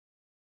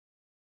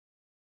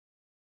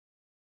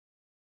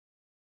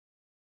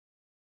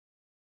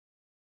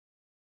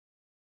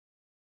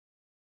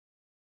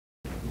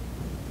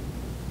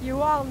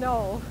you all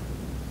know,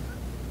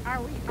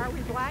 are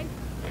we blind?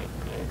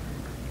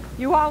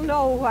 You all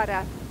know what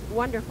a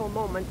wonderful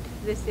moment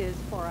this is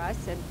for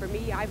us, and for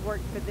me, I've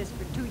worked for this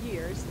for 2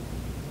 years,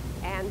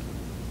 and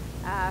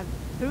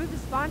through the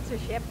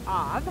sponsorship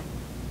of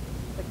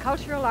the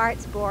Cultural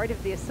Arts Board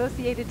of the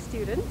Associated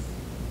Students,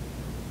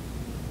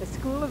 the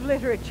School of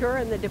Literature,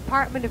 and the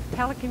Department of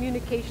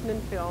Telecommunication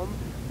and Film,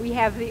 we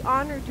have the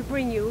honor to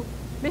bring you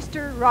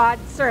Mr. Rod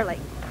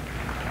Serling.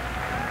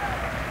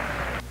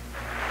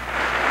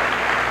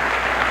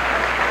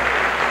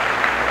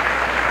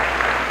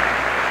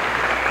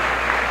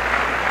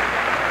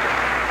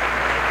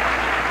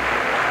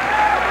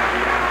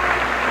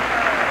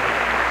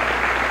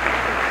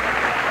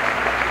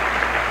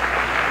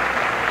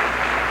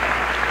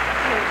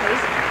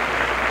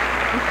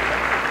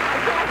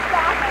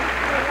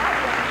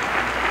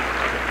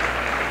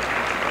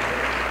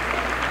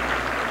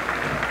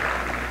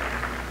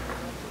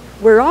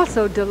 We're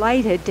also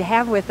delighted to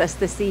have with us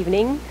this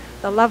evening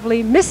the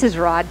lovely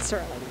Mrs. Rod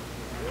Serling.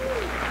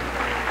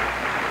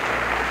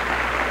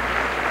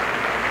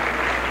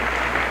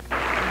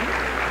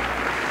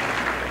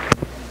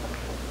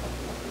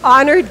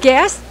 Honored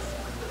guests,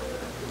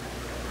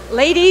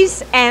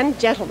 ladies and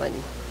gentlemen,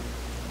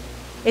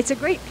 it's a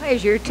great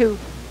pleasure to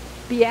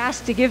be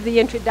asked to give the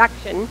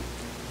introduction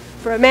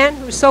for a man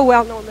who's so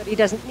well known that he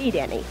doesn't need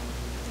any.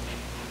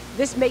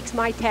 This makes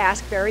my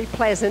task very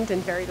pleasant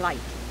and very light.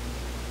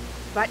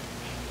 But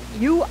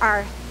you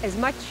are as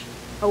much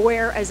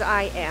aware as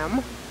I am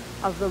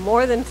of the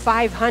more than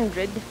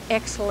 500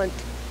 excellent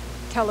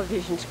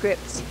television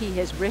scripts he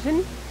has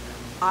written,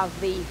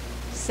 of the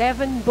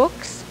 7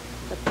 books,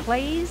 the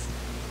plays,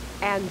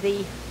 and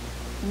the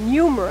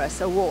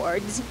numerous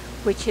awards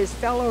which his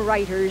fellow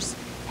writers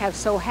have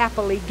so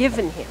happily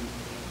given him.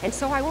 And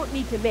so I won't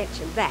need to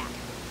mention that.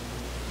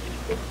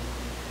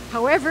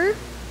 However,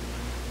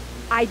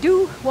 I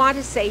do want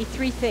to say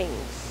 3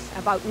 things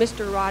about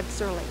Mr. Rod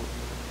Serling.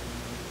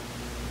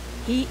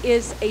 He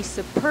is a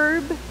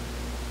superb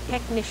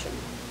technician.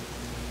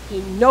 He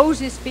knows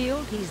his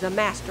field. He's the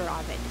master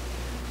of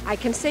it. I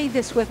can say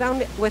this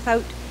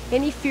without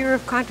any fear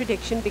of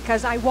contradiction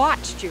because I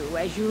watched you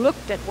as you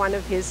looked at one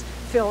of his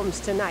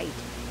films tonight,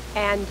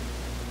 and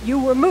you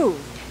were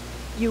moved.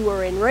 You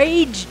were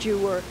enraged. You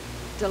were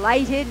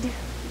delighted.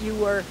 You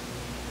were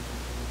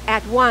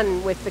at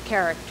one with the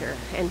character.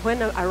 And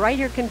when a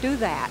writer can do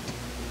that,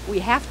 we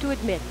have to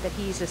admit that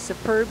he's a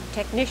superb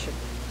technician.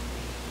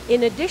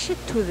 In addition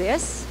to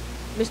this,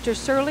 Mr.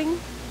 Serling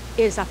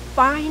is a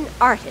fine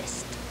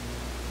artist.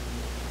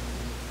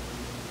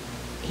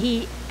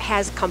 He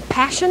has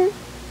compassion,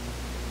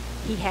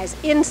 he has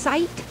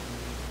insight,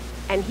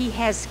 and he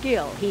has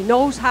skill. He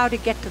knows how to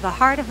get to the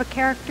heart of a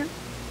character,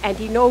 and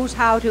he knows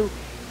how to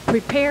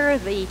prepare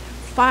the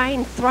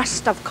fine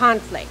thrust of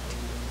conflict.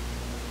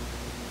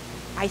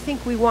 I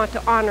think we want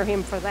to honor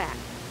him for that.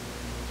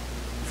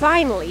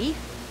 Finally,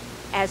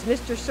 as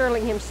Mr.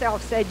 Serling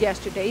himself said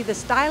yesterday, the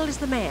style is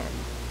the man.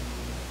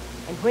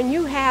 And when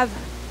you have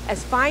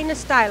as fine a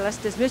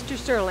stylist as Mr.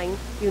 Serling,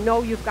 you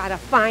know you've got a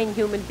fine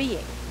human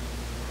being.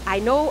 I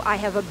know I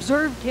have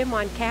observed him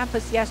on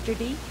campus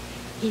yesterday.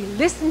 He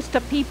listens to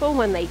people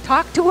when they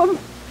talk to him.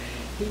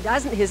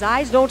 His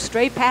eyes don't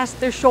stray past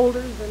their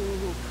shoulders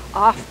and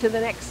off to the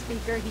next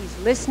speaker. He's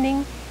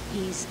listening,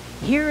 he's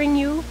hearing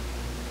you.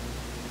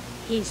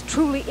 He's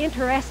truly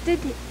interested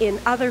in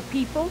other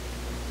people.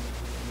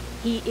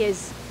 He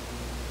is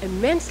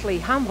immensely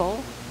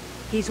humble.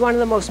 He's one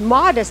of the most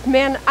modest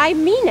men. I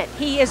mean it.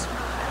 He is.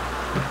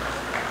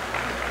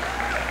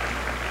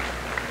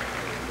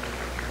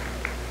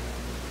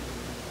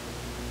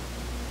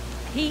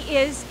 He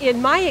is,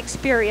 in my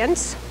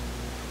experience,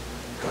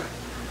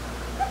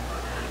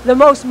 the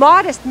most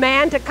modest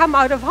man to come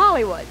out of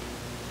Hollywood.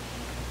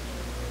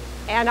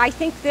 And I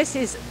think this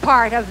is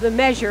part of the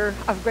measure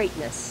of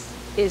greatness,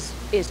 is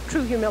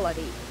true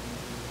humility.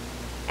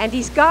 And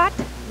he's got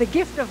the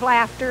gift of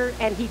laughter,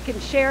 and he can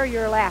share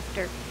your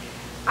laughter.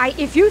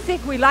 If you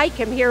think we like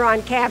him here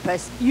on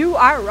campus, you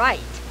are right.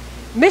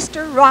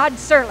 Mr. Rod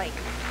Serling.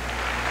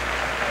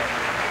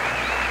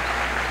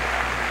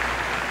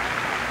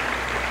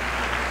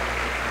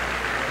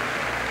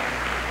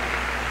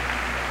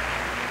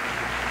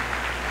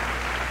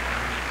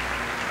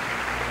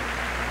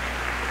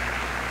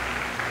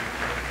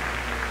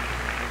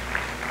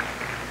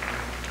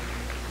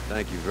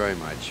 Thank you very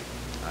much.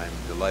 I'm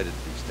delighted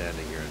to be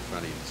standing here in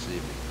front of you this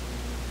evening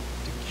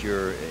to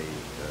cure a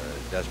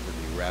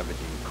desperately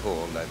ravaging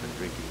cold. I've been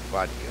drinking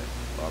vodka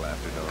all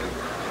afternoon.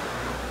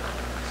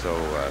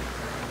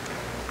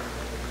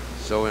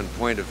 So in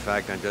point of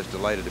fact, I'm just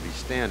delighted to be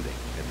standing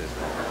at this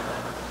moment.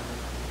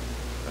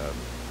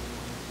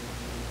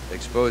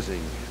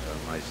 Exposing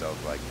myself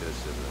like this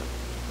in a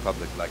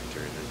public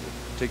lecture is a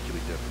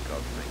particularly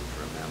difficult thing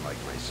for a man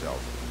like myself.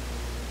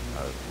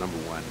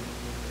 Number one,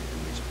 in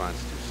response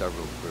to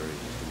several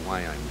queries as to why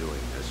I'm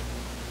doing this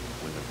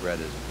when the bread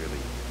isn't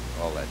really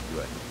all that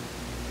good,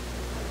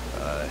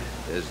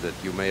 is that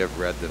you may have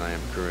read that I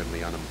am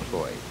currently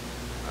unemployed.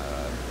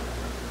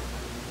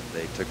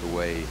 they took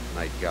away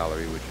Night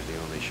Gallery, which was the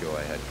only show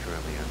I had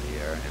currently on the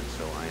air, and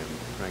so I am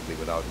frankly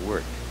without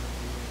work.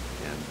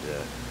 And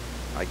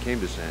I came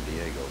to San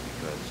Diego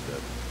because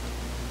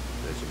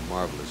there's a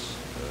marvelous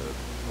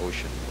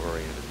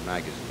ocean-oriented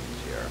magazines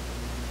here,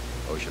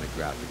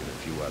 Oceanographic and a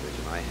few others,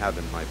 and I have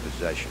in my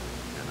possession,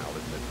 and I'll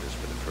admit this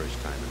for the first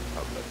time in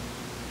public,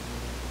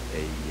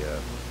 a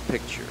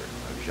picture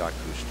of Jacques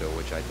Cousteau,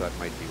 which I thought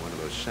might be one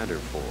of those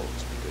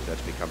centerfolds, because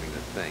that's becoming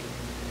the thing.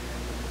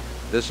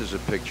 This is a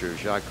picture of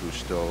Jacques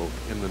Cousteau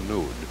in the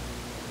nude,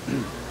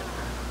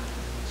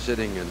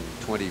 sitting in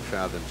 20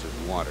 fathoms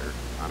of water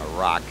on a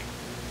rock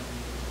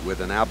with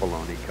an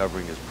abalone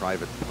covering his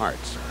private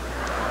parts.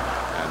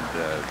 And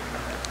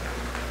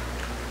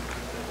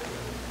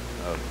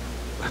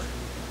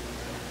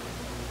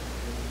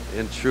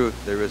in truth,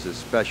 there is a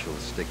special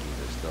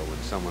stickiness, though, when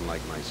someone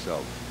like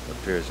myself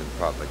appears in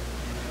public.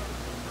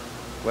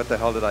 What the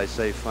hell did I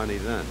say funny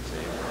then,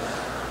 see?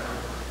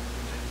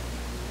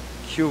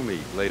 Cue me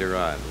later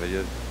on, will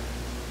you?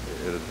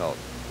 It'll help.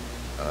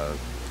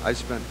 I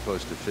spent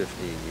close to 15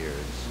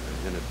 years,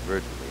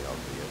 inadvertently,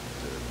 albeit,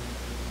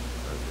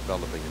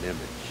 developing an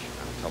image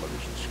on a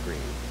television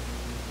screen.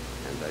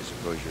 And I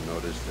suppose you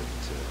noticed that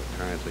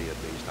apparently, at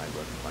least, I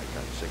look like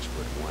I'm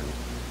 6'1",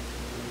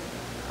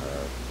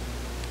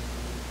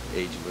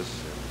 ageless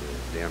and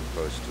damn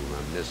close to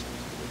omniscient,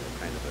 with a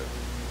kind of a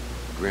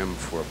grim,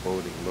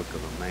 foreboding look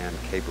of a man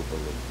capable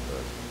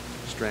of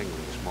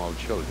strangling small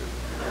children.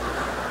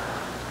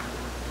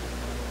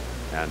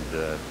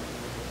 And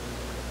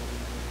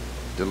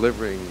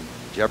delivering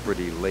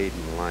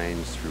jeopardy-laden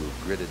lines through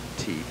gritted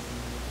teeth,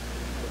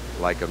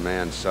 like a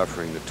man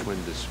suffering the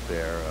twin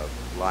despair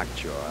of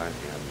lockjaw and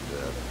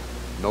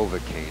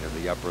novocaine of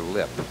the upper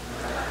lip.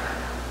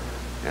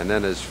 And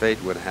then, as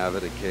fate would have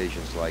it,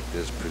 occasions like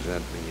this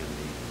present me in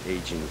the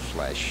aging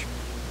flesh,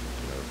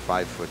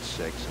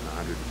 5'6" and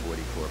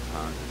 144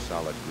 pounds of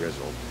solid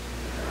grizzle.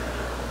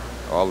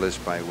 All this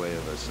by way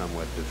of a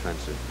somewhat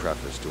defensive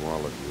preface to all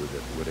of you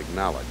that would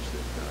acknowledge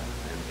that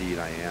indeed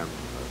I am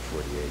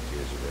 48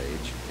 years of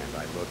age, and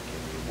I look,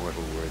 in the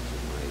immortal words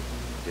of my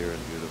dear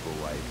and beautiful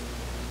wife,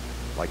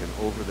 like an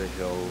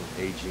over-the-hill,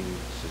 aging,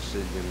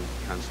 Sicilian,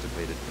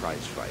 constipated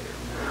prize fighter.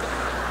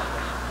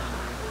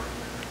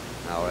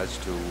 Now, as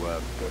to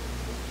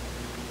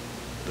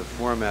the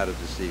format of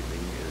this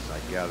evening is, I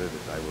gather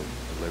that I will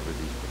deliver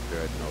these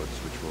prepared notes,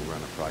 which will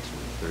run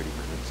approximately 30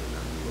 minutes, and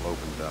then we will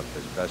open it up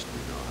as best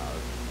we know how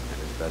and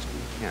as best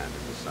we can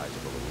in this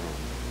sizable room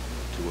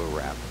to a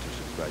wrap, to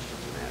some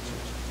questions and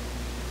answers.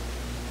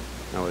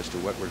 Now, as to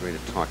what we're going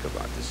to talk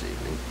about this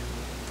evening,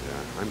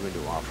 I'm going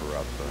to offer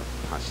up a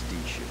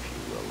pastiche, if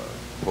you will, a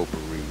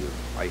potpourri of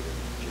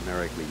items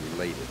generically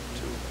related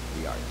to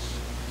the arts,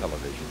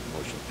 television,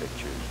 motion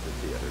pictures, the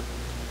theater.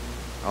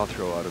 I'll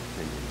throw out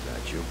opinions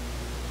at you,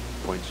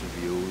 points of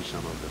view,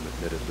 some of them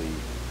admittedly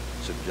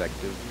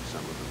subjective,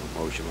 some of them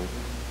emotional,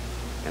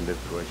 and of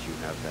course you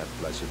have that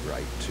blessed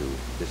right to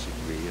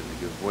disagree and to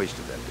give voice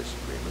to that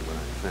disagreement when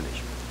I'm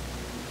finished.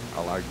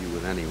 I'll argue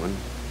with anyone,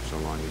 so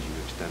long as you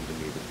extend to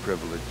me the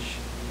privilege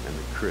and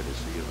the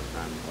courtesy of a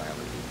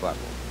non-violent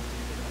rebuttal.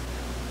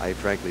 I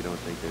frankly don't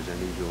think there's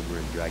any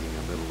humor in dragging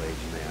a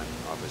middle-aged man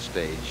off a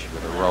stage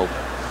with a rope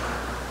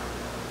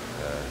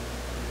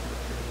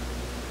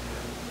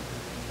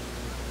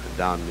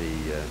down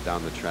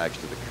the tracks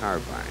to the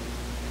car barn.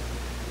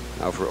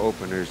 Now, for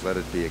openers, let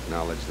it be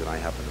acknowledged that I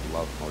happen to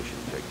love motion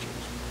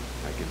pictures.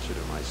 I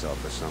consider myself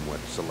a somewhat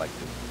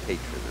selective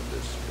patron of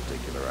this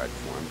particular art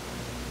form.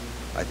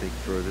 I think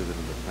further that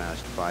in the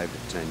past 5 to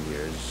 10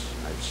 years,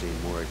 I've seen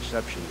more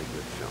exceptionally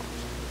good films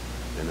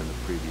than in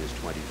the previous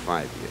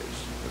 25 years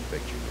of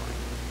picture going.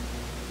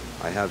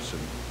 I have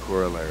some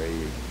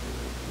corollary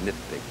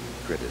nitpicking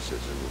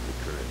criticism of the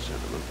current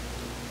sentiment.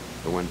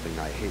 The one thing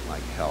I hate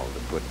like hell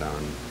to put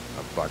down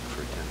 $1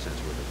 for 10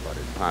 cents worth of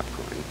buttered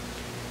popcorn,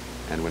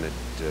 and when it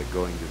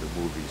going to the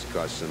movies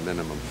costs a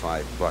minimum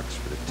 $5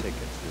 for the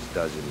tickets, this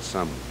does in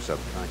some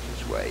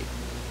subconscious way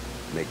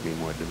make me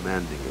more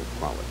demanding of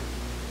quality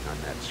on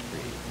that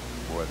screen,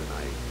 more than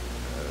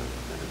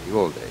in the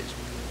old days,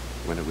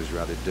 when it was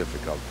rather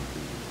difficult to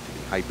be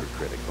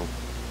hypercritical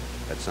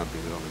at something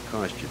that only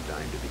cost you a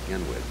dime to begin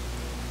with,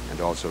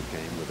 and also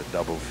came with a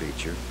double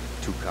feature,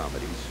 2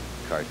 comedies,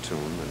 cartoon,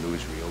 a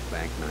newsreel,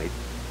 bank night,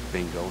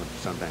 bingo, and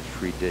sometimes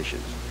free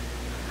dishes.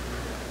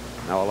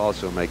 Now, I'll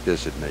also make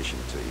this admission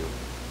to you.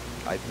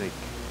 I think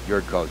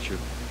your culture,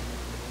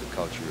 the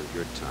culture of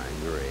your time,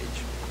 your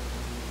age,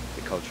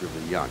 the culture of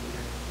the young,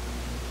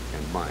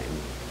 and mine,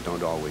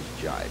 don't always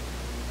jibe.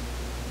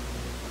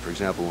 For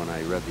example, when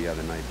I read the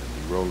other night that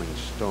the Rolling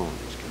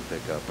Stones can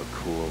pick up a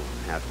cool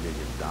 $500,000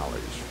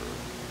 for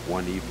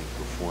one evening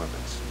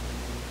performance,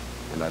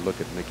 and I look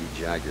at Mickey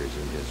Jagger's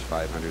in his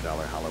 $500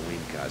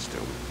 Halloween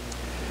costume,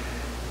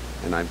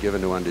 and I'm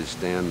given to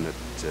understand that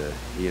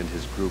he and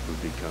his group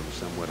have become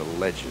somewhat a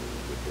legend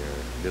with their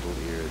little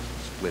ears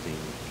splitting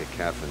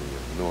cacophony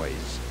of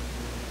noise.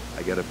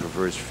 I get a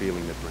perverse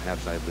feeling that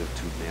perhaps I've lived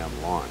too damn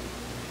long.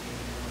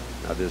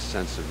 Now, this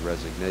sense of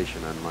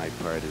resignation on my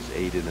part is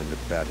aided and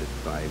abetted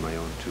by my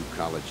own two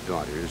college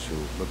daughters who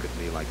look at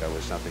me like I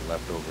was something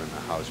left over in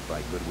the house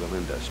by Goodwill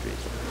Industries.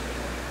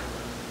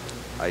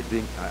 I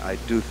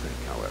do think,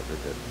 however,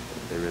 that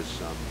there is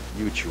some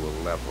mutual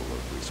level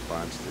of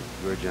response that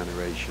your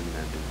generation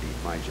and indeed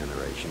my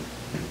generation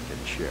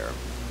can share.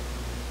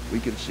 We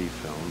can see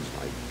films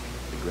like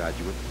The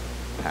Graduate,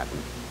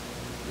 Patton,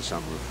 The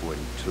Summer of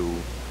 '42,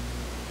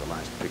 The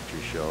Last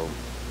Picture Show,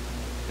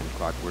 and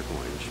Clockwork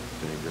Orange,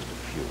 to name just a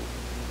few,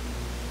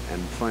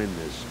 and find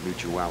this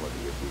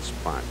mutuality of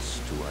response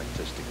to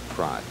artistic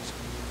prods.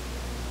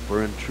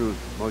 For in truth,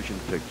 motion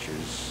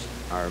pictures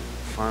are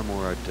far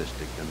more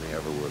artistic than they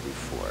ever were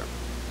before.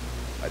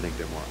 I think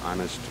they're more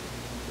honest,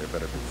 they're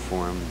better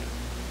performed,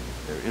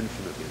 they're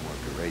infinitely more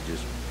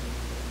courageous,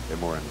 they're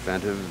more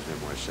inventive,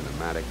 they're more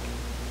cinematic,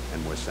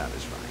 and more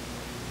satisfying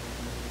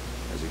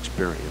as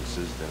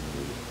experiences than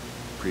the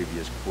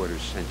previous quarter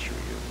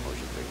century of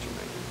motion picture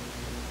making.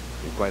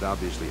 And quite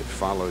obviously it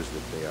follows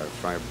that they are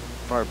far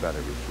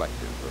better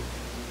reflective of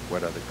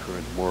what are the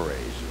current mores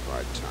of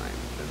our time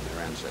than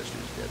their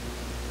ancestors did.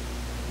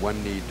 One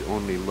need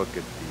only look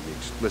at the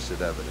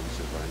explicit evidence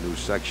of our new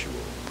sexual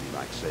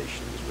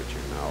relaxations, which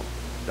are now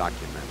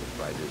documented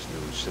by this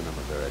new cinema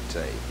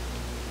verite.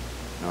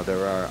 Now,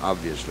 there are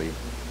obviously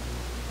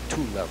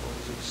two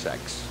levels of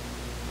sex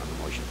on the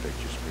motion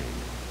picture screen.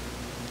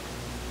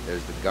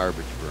 There's the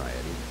garbage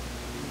variety,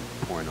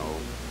 the porno,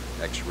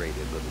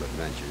 X-rated little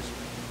adventures,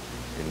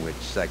 in which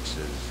sex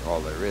is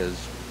all there is.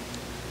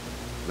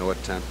 No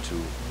attempt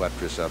to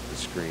buttress up the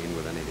screen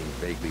with anything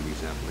vaguely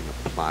resembling a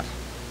plot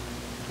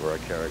or a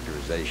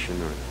characterization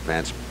or an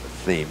advancement of a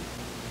theme.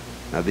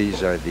 Now,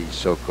 these are the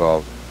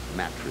so-called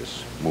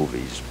mattress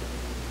movies.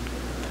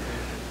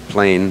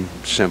 Plain,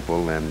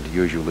 simple, and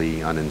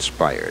usually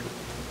uninspired.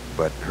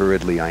 But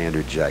hurriedly I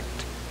interject,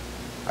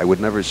 I would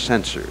never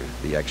censor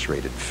the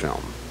X-rated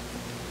film.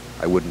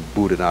 I wouldn't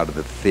boot it out of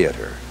the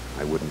theater.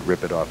 I wouldn't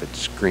rip it off its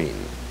screen.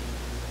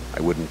 I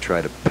wouldn't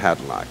try to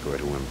padlock or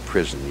to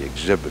imprison the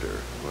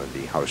exhibitor or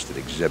the house that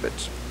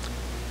exhibits.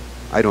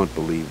 I don't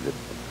believe that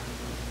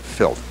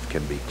filth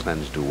can be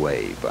cleansed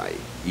away by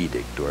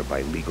edict or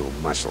by legal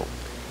muscle.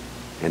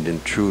 And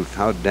in truth,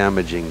 how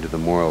damaging to the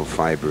moral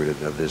fiber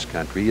of this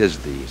country is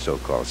the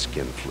so-called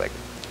skin flick?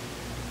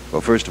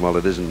 Well, first of all,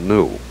 it isn't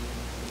new.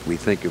 We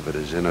think of it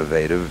as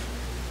innovative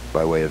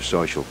by way of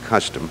social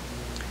custom.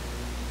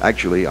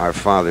 Actually, our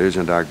fathers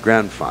and our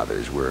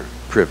grandfathers were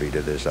privy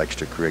to this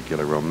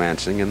extracurricular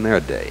romancing in their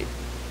day,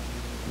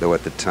 though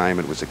at the time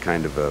it was a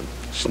kind of a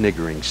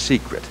sniggering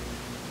secret,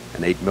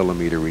 an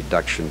 8mm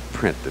reduction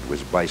print that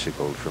was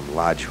bicycled from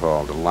lodge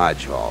hall to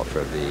lodge hall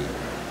for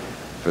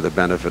the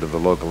benefit of the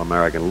local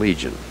American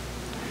Legion.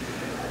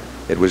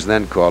 It was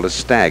then called a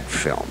stag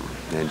film,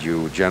 and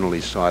you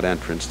generally sought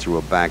entrance through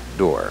a back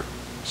door,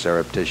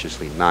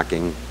 surreptitiously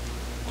knocking,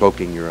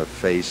 cloaking your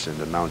face, and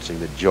announcing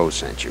that Joe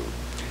sent you.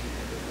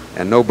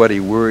 And nobody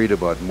worried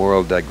about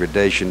moral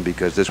degradation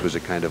because this was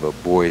a kind of a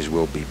boys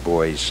will be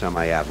boys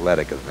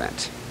semi-athletic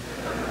event.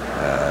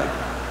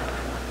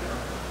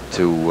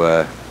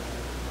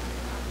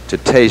 To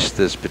taste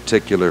this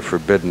particular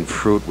forbidden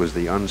fruit was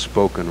the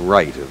unspoken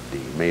right of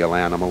the male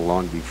animal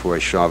long before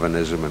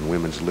chauvinism and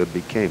women's lib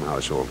became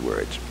household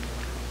words.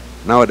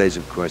 Nowadays,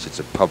 of course, it's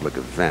a public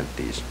event,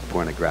 these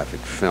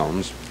pornographic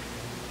films,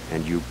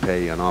 and you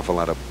pay an awful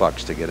lot of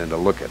bucks to get in to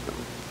look at them.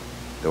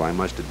 Though I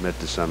must admit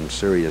to some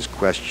serious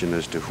question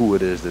as to who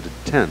it is that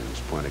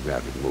attends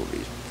pornographic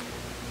movies.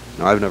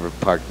 Now, I've never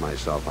parked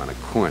myself on a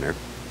corner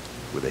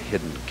with a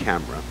hidden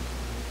camera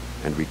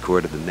and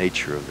recorded the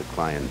nature of the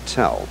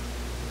clientele.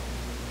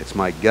 It's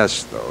my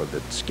guess, though,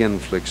 that skin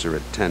flicks are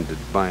attended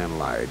by and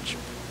large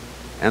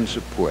and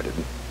supported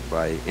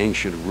by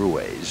ancient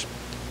roués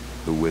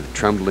who, with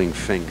trembling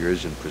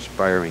fingers and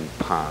perspiring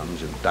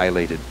palms and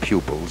dilated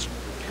pupils,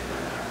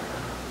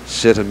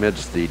 sit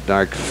amidst the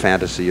dark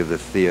fantasy of the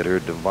theater,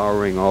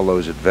 devouring all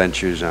those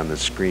adventures on the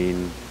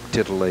screen,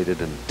 titillated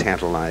and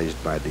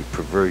tantalized by the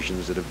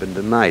perversions that have been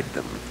denied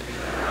them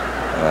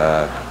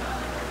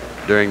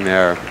during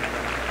their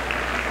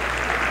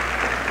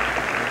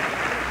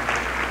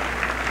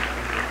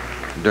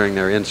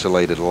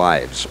insulated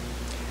lives.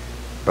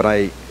 But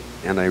I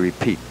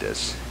repeat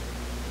this,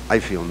 I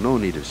feel no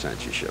need of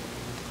censorship.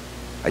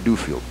 I do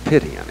feel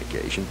pity on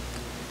occasion.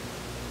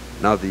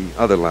 Now, the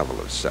other level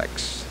of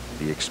sex,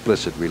 the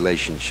explicit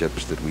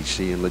relationships that we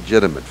see in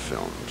legitimate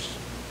films,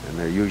 and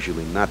they're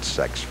usually not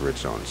sex for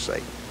its own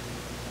sake.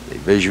 They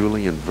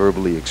visually and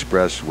verbally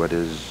express what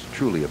is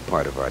truly a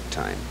part of our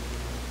time,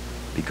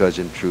 because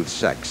in truth,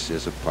 sex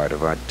is a part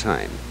of our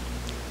time.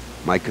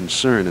 My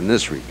concern in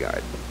this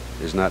regard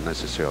is not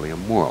necessarily a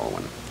moral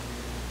one.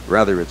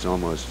 Rather, it's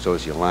almost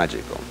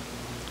sociological.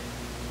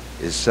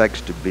 Is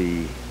sex to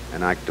be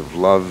an act of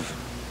love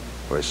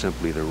or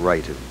simply the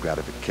right of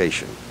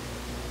gratification?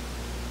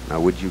 Now,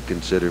 would you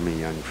consider me,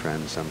 young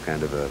friend, some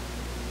kind of a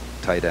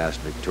tight-assed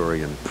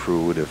Victorian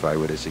prude if I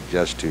were to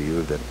suggest to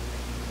you that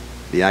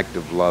the act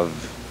of love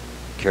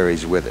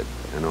carries with it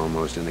an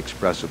almost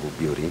inexpressible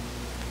beauty,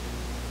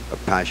 a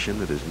passion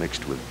that is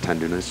mixed with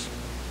tenderness,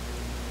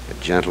 a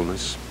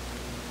gentleness,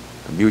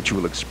 a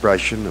mutual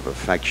expression of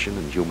affection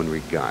and human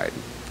regard.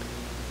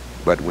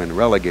 But when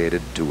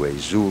relegated to a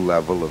zoo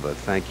level of a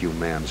thank you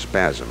ma'am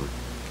spasm,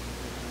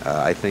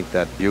 I think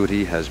that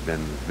beauty has been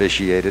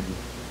vitiated,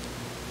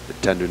 the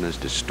tenderness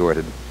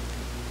distorted,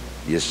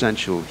 the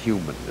essential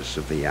humanness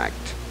of the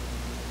act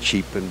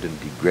cheapened and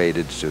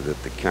degraded so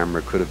that the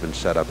camera could have been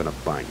set up in a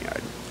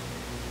barnyard.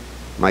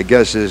 My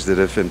guess is that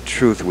if in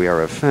truth we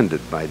are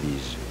offended by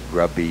these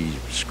grubby,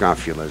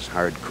 scrofulous,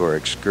 hardcore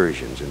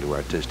excursions into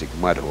artistic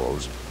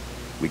mudholes,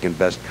 we can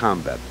best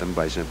combat them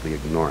by simply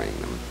ignoring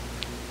them.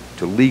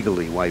 To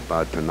legally wipe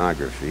out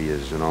pornography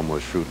is an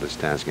almost fruitless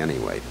task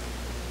anyway.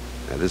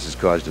 This is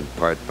caused in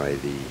part by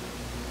the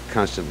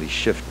constantly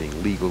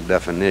shifting legal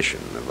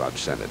definition of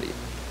obscenity.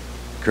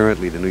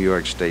 Currently, the New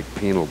York State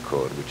Penal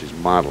Code, which is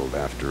modeled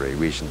after a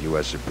recent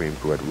U.S. Supreme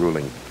Court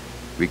ruling,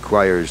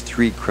 requires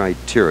 3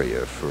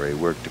 criteria for a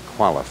work to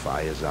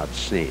qualify as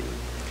obscene.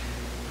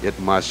 It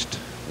must,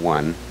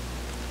 1,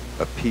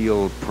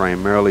 appeal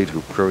primarily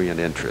to prurient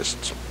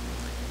interests,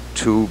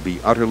 2, be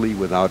utterly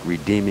without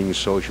redeeming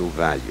social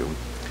value,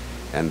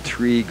 and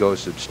 3, go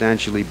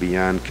substantially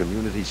beyond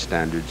community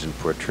standards in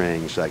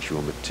portraying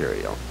sexual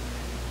material.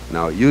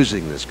 Now,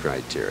 using this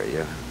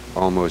criteria,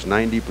 almost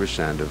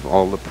 90% of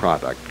all the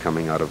product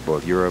coming out of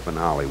both Europe and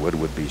Hollywood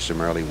would be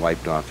summarily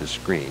wiped off the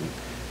screen,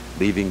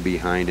 leaving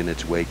behind in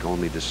its wake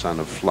only the son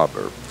of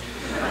flubber.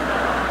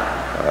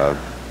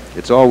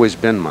 It's always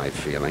been my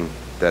feeling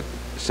that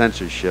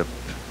censorship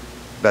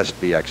best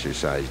be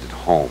exercised at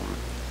home,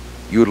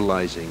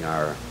 utilizing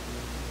our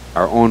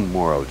own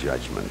moral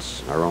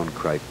judgments, our own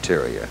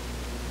criteria,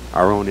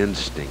 our own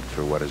instinct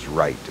for what is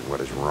right and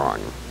what is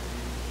wrong.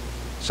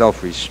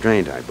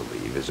 Self-restraint, I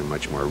believe, is a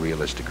much more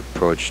realistic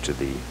approach to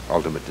the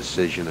ultimate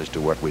decision as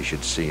to what we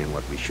should see and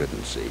what we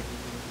shouldn't see.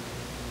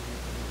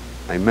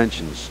 I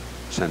mentioned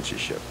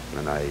censorship,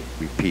 and I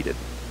repeat it,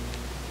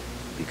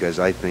 because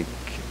I think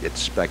its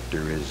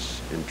specter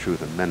is, in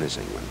truth, a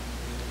menacing one.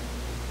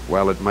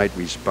 While it might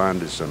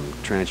respond to some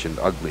transient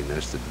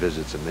ugliness that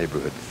visits a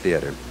neighborhood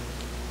theater,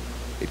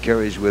 it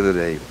carries with it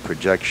a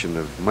projection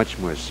of much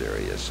more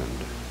serious and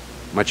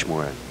much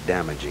more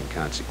damaging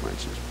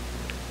consequences.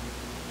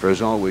 For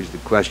as always, the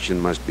question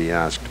must be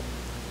asked,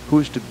 who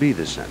is to be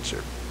the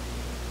censor?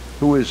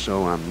 Who is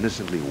so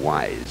omnisciently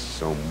wise,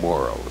 so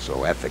moral,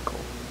 so ethical,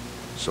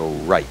 so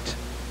right,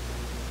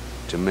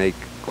 to make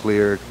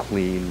clear,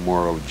 clean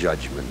moral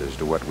judgment as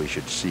to what we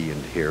should see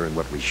and hear and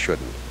what we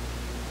shouldn't?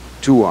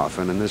 Too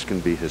often, and this can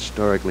be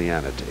historically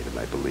annotated,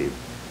 I believe,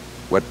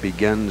 what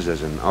begins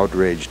as an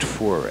outraged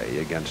foray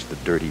against the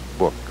dirty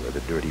book or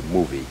the dirty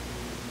movie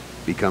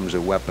becomes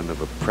a weapon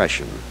of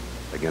oppression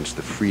against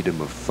the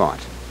freedom of thought,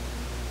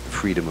 the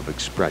freedom of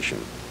expression,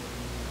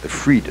 the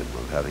freedom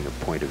of having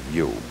a point of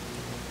view.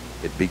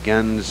 It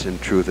begins, in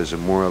truth, as a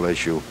moral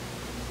issue,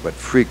 but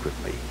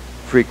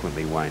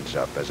frequently winds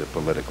up as a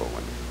political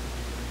one.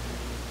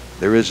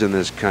 There is in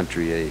this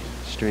country a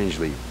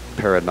strangely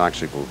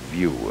paradoxical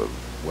view of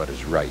what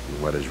is right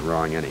and what is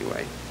wrong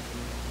anyway.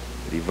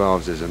 It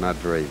evolves as a not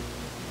very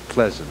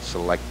pleasant,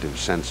 selective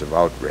sense of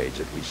outrage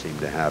that we seem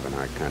to have in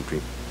our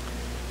country.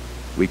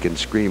 We can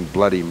scream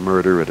bloody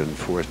murder at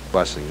enforced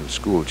busing of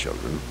school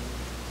children,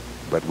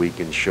 but we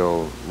can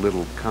show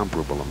little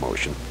comparable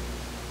emotion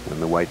when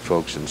the white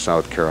folks in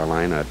South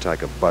Carolina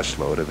attack a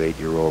busload of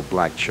 8-year-old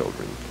black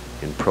children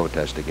in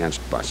protest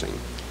against busing.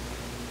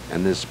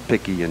 And this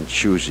picky and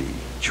choosy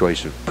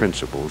choice of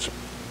principles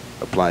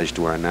applies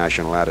to our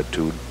national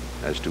attitude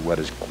as to what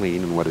is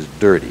clean and what is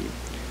dirty.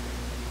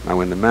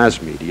 Now, in the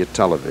mass media,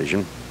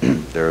 television,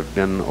 there have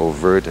been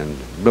overt and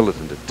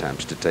militant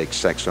attempts to take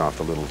sex off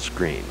the little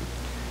screen.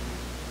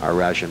 Our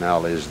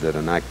rationale is that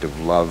an act of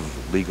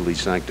love, legally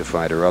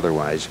sanctified or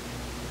otherwise,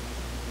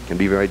 can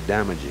be very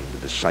damaging to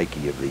the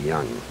psyche of the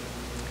young.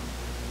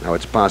 Now,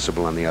 it's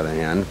possible, on the other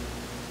hand,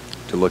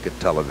 to look at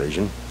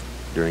television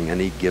during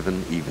any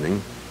given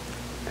evening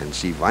and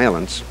see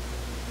violence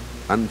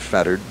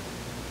unfettered,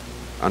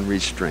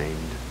 unrestrained,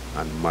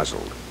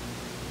 unmuzzled.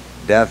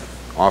 Death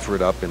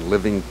offered up in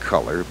living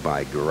color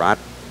by garrote,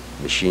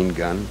 machine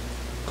gun,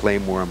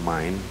 claymore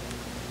mine,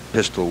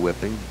 pistol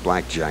whipping,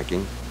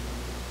 blackjacking,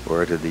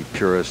 or to the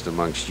purest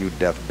amongst you,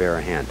 death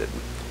barehanded.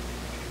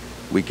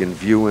 We can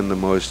view in the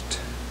most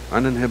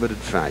uninhibited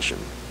fashion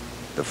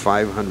the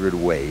 500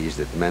 ways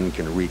that men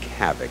can wreak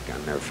havoc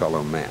on their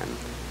fellow man,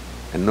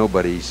 and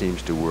nobody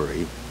seems to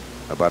worry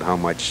about how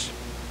much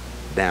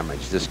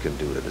damage this can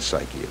do to the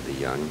psyche of the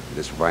young,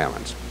 this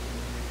violence.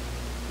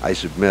 I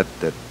submit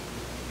that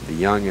the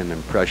young and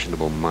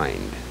impressionable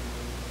mind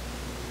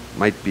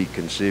might be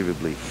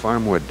conceivably far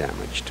more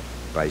damaged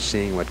by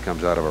seeing what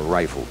comes out of a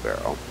rifle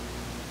barrel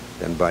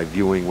than by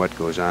viewing what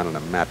goes on in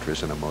a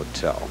mattress in a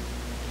motel.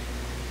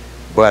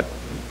 But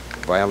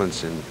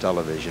violence in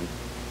television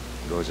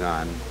goes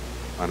on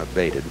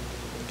unabated.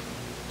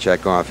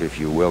 Check off, if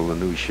you will, the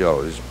new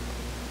shows.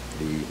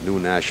 The new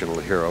national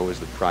hero is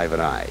the private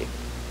eye,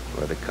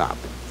 or the cop.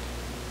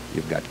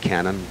 You've got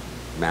Cannon,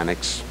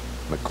 Mannix,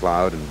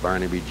 McLeod, and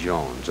Barnaby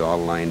Jones, all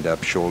lined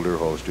up shoulder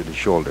holster to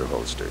shoulder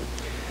holster.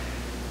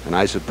 And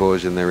I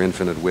suppose in their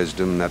infinite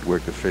wisdom,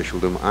 network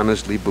officialdom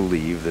honestly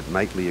believe that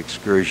nightly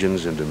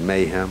excursions into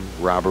mayhem,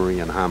 robbery,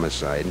 and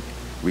homicide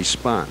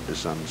respond to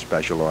some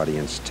special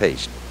audience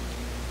taste.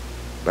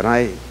 But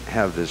I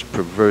have this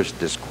perverse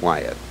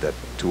disquiet that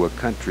to a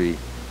country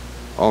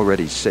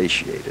already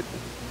satiated,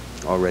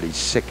 already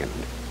sickened,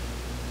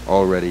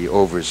 already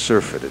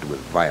over-surfeited with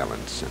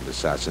violence and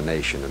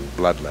assassination and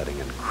bloodletting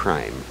and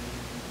crime,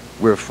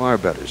 we're far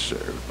better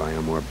served by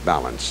a more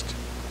balanced,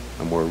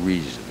 a more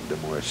reasoned,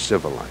 a more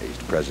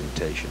civilized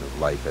presentation of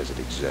life as it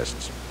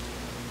exists.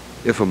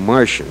 If a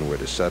Martian were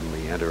to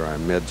suddenly enter our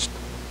midst,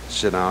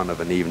 sit down of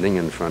an evening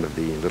in front of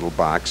the little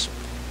box,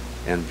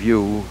 and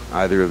view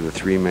either of the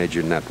three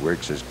major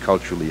networks as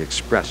culturally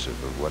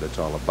expressive of what it's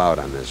all about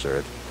on this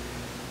earth,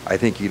 I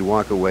think he'd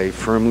walk away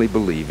firmly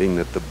believing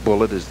that the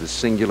bullet is the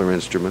singular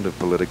instrument of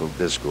political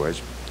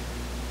discourse,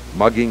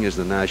 mugging is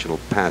the national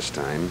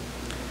pastime,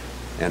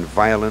 and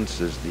violence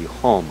is the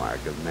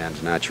hallmark of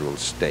man's natural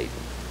state.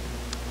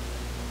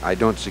 I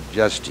don't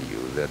suggest to you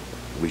that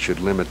we should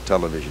limit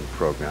television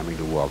programming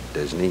to Walt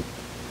Disney.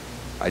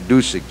 I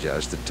do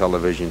suggest that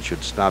television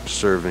should stop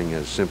serving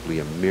as simply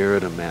a mirror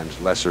to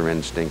man's lesser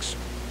instincts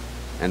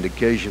and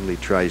occasionally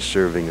try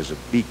serving as a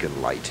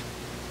beacon light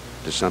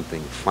to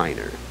something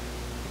finer,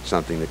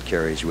 something that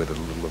carries with it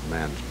a little of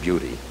man's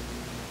beauty,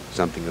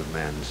 something of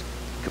man's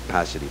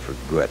capacity for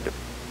good.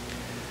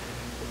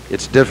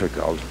 It's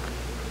difficult.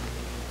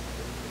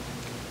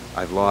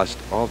 I've lost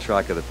all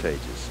track of the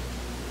pages.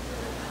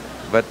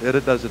 But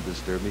it doesn't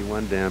disturb me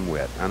one damn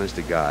whit, honest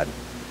to God,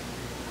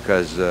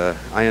 because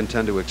I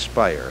intend to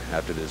expire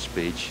after this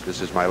speech. This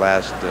is my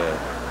last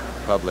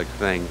public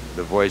thing.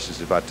 The voice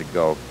is about to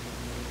go.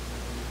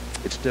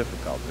 It's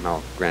difficult, and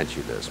I'll grant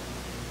you this,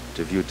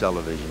 to view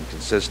television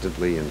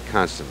consistently and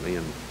constantly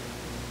and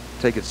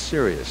take it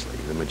seriously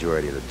the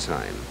majority of the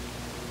time.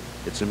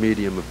 It's a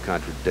medium of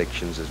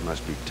contradictions, as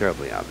must be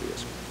terribly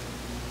obvious.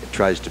 It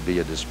tries to be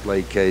a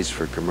display case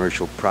for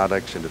commercial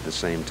products and at the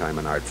same time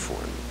an art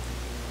form.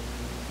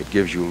 It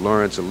gives you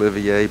Laurence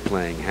Olivier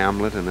playing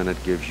Hamlet, and then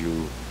it gives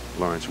you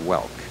Lawrence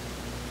Welk.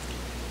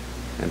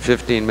 And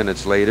 15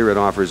 minutes later, it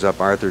offers up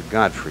Arthur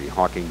Godfrey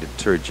hawking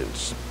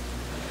detergents.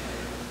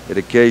 It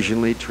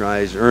occasionally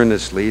tries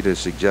earnestly to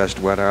suggest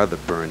what are the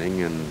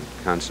burning and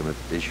consummate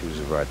issues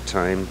of our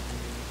time,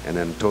 and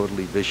then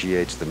totally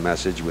vitiates the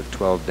message with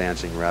 12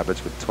 dancing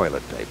rabbits with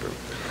toilet paper.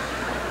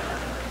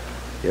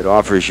 It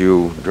offers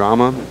you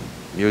drama,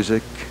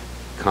 music,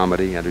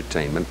 comedy,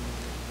 entertainment,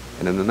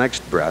 and in the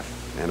next breath,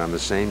 and on the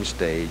same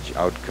stage,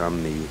 out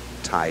come the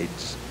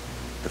tides,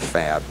 the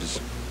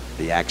fabs,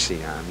 the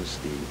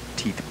axions,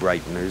 the teeth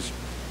brighteners,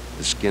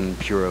 the skin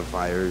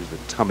purifiers, the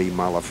tummy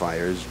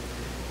mollifiers,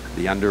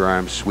 the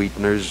underarm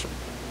sweeteners,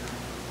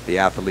 the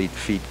athlete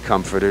feet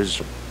comforters,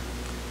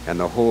 and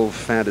the whole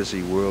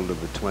fantasy world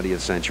of the 20th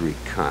century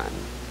con.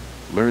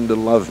 Learn to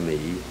love me,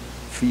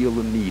 feel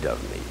the need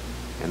of me,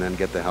 and then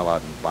get the hell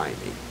out and buy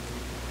me.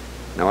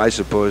 Now, I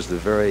suppose the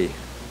very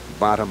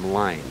bottom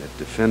line that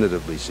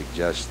definitively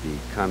suggests the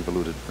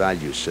convoluted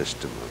value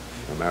system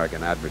of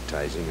American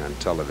advertising on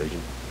television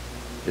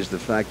is the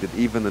fact that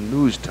even the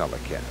news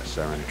telecasts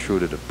are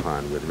intruded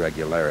upon with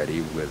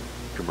regularity with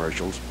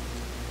commercials,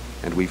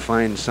 and we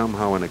find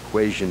somehow an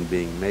equation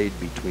being made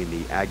between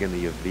the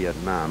agony of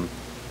Vietnam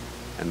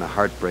and the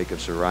heartbreak of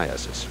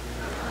psoriasis.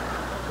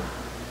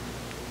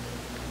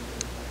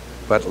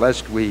 But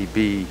lest we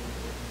be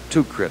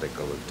too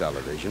critical of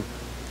television,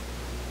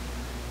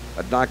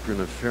 a doctrine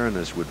of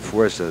fairness would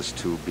force us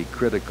to be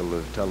critical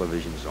of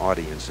television's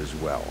audience as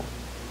well.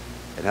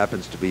 It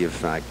happens to be a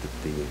fact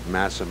that the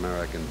mass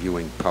American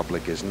viewing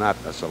public is not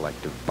a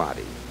selective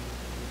body.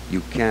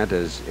 You can't,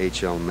 as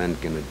H.L.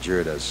 Mencken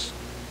adjured us,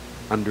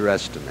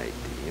 underestimate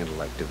the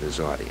intellect of his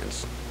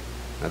audience.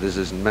 Now, this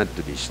isn't meant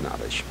to be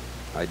snobbish.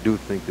 I do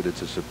think that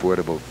it's a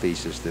supportable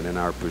thesis that in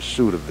our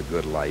pursuit of the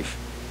good life,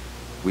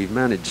 we've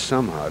managed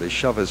somehow to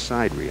shove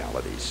aside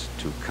realities,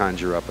 to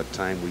conjure up a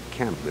time we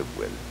can live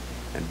with,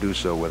 and do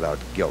so without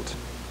guilt.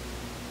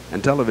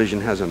 And television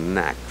has a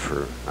knack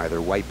for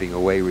either wiping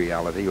away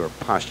reality or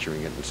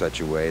posturing it in such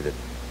a way that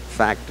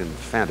fact and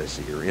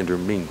fantasy are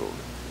intermingled.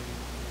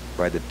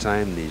 By the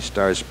time the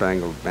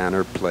Star-Spangled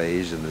Banner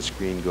plays and the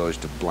screen goes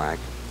to black,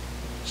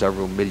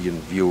 several million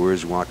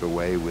viewers walk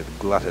away with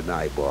glutted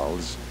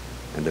eyeballs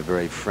and a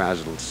very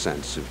frazzled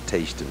sense of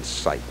taste and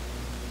sight.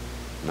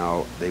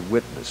 Now, they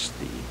witnessed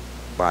the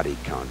body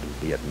count in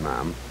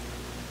Vietnam,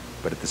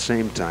 but at the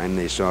same time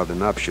they saw the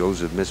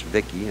nuptials of Miss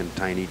Vicky and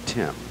Tiny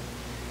Tim.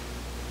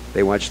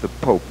 They watched the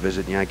Pope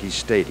visit Yankee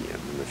Stadium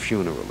and the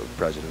funeral of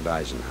President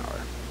Eisenhower.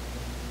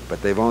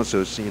 But they've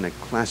also seen a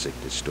classic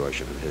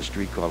distortion of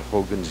history called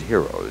Hogan's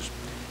Heroes,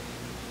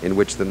 in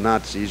which the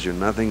Nazis are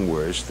nothing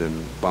worse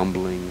than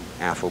bumbling,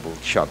 affable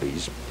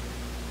chubbies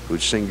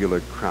whose singular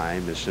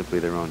crime is simply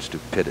their own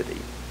stupidity.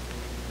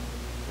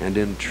 And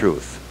in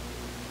truth,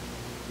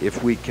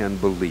 if we can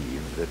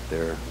believe that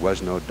there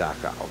was no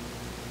Dachau,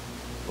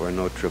 or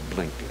no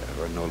Treblinka,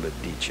 or no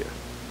Lidice,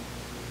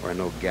 or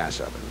no gas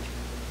ovens,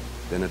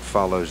 then it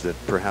follows that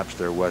perhaps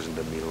there wasn't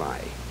a My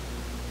Lai.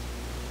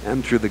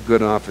 And through the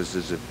good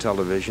offices of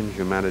television,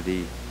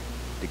 humanity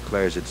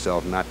declares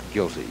itself not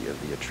guilty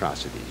of the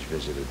atrocities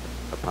visited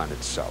upon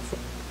itself.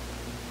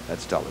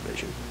 That's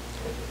television.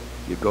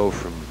 You go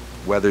from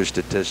weather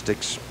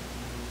statistics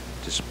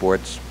to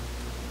sports,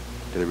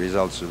 to the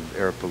results of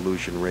air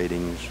pollution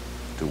ratings,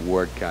 to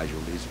war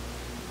casualties.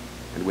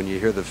 And when you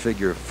hear the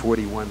figure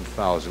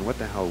 41,000, what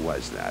the hell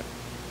was that?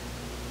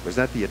 Was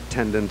that the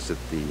attendance at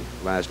the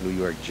last New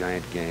York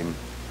Giant game,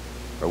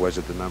 or was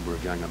it the number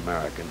of young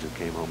Americans who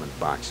came home in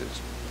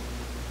boxes?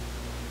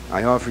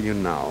 I offer you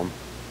now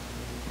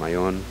my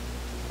own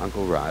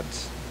Uncle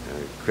Rod's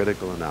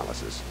critical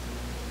analysis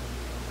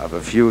of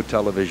a few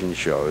television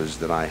shows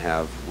that I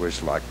have,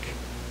 worse luck,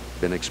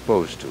 been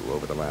exposed to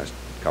over the last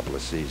couple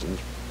of seasons.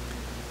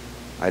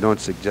 I don't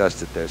suggest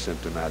that they're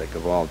symptomatic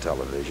of all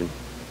television,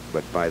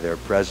 but by their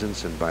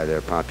presence and by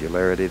their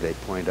popularity, they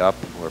point up,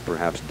 or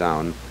perhaps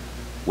down,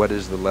 what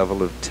is the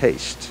level of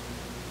taste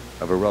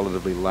of a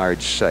relatively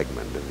large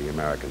segment of the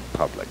American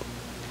public.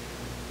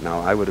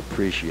 Now, I would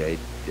appreciate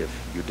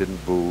if you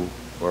didn't boo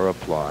or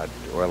applaud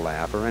or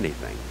laugh or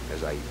anything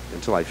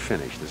until I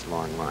finish this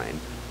long line.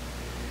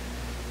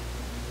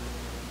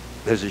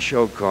 There's a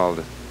show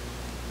called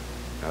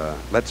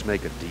Let's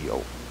Make a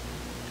Deal.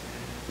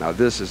 Now,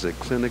 this is a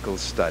clinical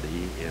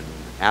study in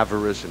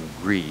avarice and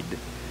greed,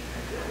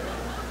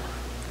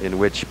 in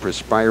which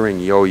perspiring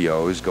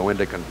yo-yos go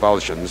into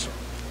convulsions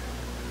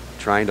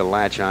trying to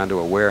latch onto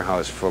a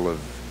warehouse full of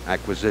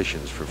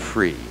acquisitions for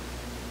free,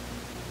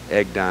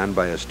 egged on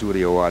by a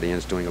studio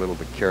audience doing a little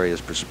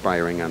precarious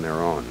perspiring on their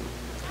own.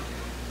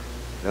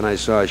 Then I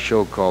saw a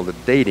show called The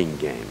Dating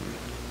Game,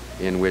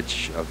 in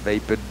which a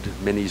vapid,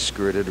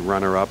 mini-skirted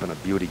runner-up in a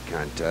beauty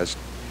contest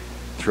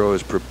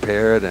throws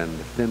prepared and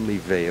thinly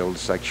veiled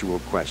sexual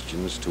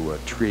questions to a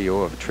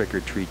trio of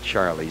trick-or-treat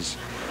Charlies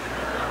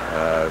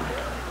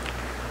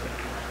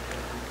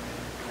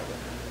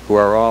who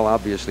are all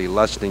obviously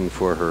lusting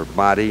for her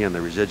body and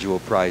the residual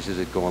prizes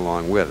that go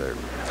along with her.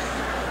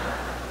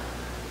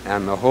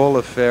 And the whole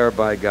affair,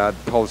 by God,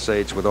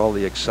 pulsates with all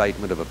the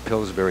excitement of a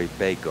Pillsbury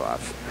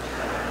bake-off.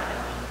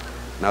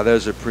 Now,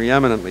 there's a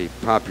preeminently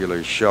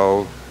popular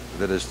show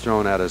that is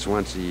thrown at us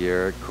once a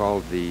year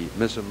called the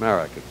Miss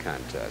America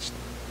contest.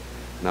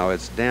 Now,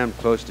 it's damn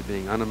close to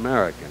being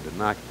un-American to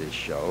knock this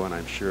show, and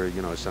I'm sure,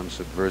 you know, some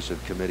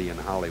subversive committee in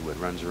Hollywood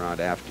runs around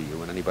after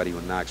you, and anybody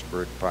who knocks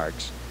Bert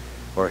Parks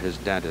or his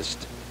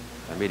dentist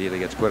immediately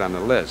gets put on the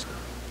list.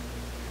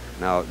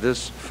 Now,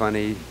 this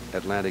funny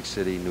Atlantic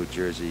City, New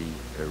Jersey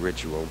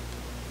ritual,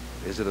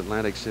 is it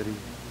Atlantic City?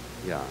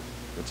 Yeah,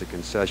 it's a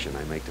concession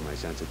I make to my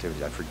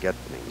sensitivity. I forget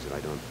things that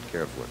I don't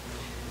care for.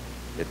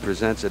 It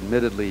presents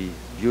admittedly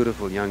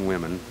beautiful young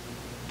women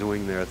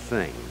doing their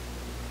thing.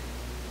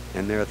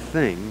 And their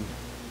thing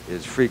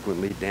is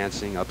frequently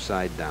dancing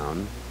upside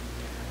down,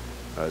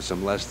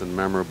 some less than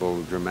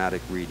memorable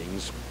dramatic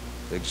readings,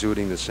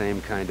 exuding the same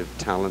kind of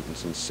talent and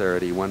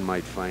sincerity one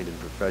might find in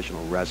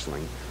professional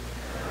wrestling,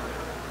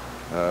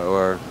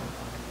 or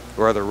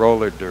the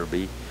roller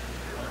derby,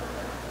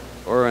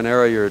 or an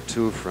area or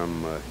two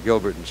from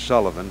Gilbert and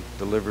Sullivan,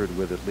 delivered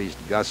with at least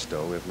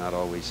gusto, if not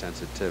always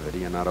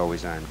sensitivity, and not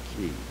always on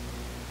key.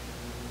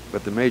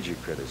 But the major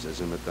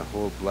criticism that the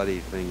whole bloody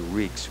thing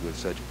reeks with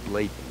such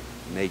blatant,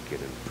 naked,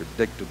 and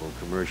predictable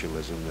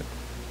commercialism that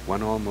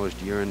one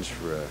almost yearns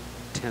for a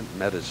tent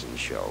medicine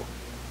show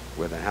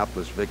where the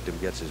hapless victim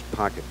gets his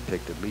pocket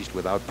picked, at least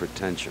without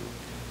pretension.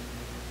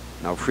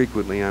 Now,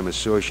 frequently I'm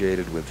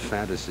associated with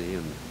fantasy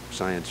and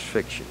science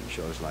fiction,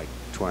 shows like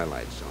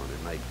Twilight Zone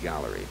and Night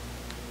Gallery.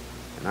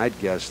 And I'd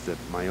guess that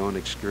my own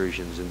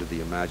excursions into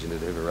the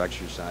imaginative are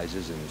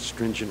exercises in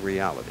stringent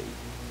reality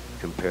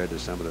compared to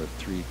some of the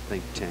three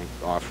think tank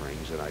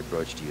offerings that I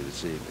broached to you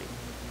this evening.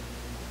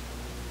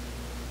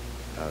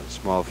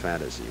 Small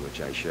fantasy,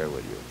 which I share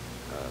with you.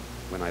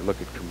 When I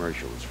look at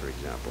commercials, for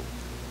example,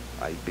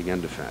 I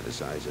begin to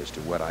fantasize as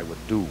to what I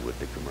would do with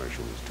the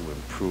commercials to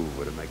improve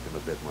or to make them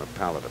a bit more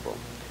palatable.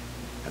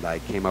 And I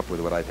came up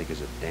with what I think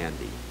is a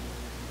dandy,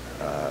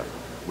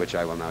 which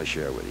I will now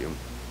share with you.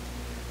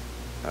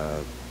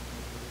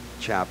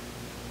 Chap,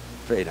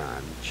 fade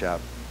on,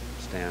 chap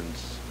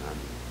stands on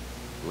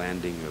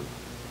landing of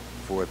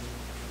fourth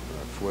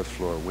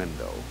floor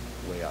window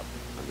way up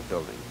on the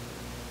building.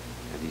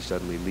 And he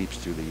suddenly leaps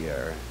through the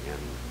air and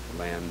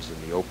lands in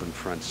the open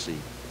front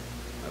seat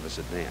of a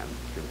sedan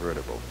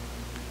convertible.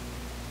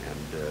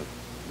 And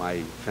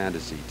my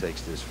fantasy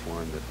takes this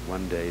form that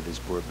one day this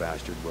poor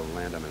bastard will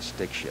land on a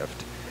stick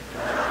shift,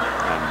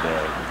 and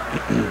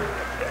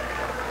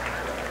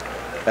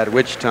at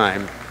which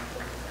time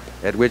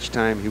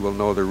he will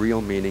know the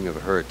real meaning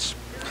of Hertz.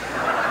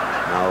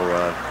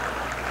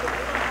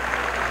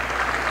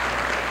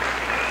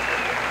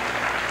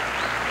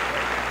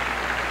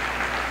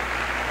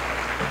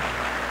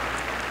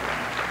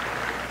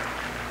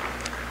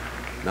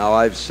 Now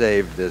I've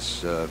saved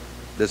this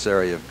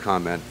area of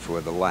comment for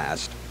the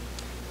last,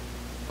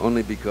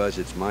 only because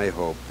it's my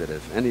hope that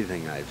if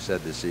anything I've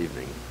said this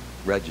evening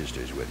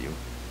registers with you,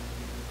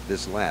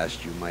 This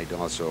last you might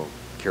also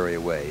carry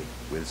away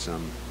with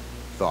some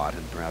thought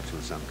and perhaps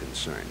with some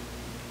concern.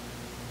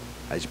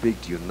 I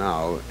speak to you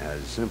now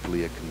as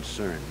simply a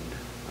concerned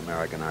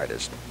American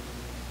artist.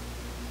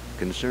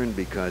 Concerned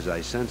because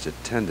I sense a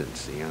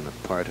tendency on the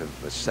part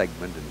of a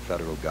segment in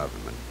federal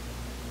government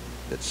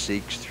that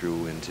seeks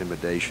through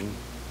intimidation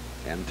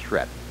and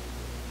threat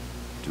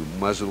to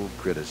muzzle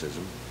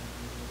criticism,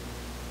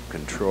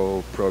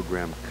 control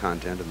program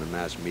content in the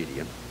mass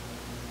media,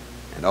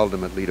 and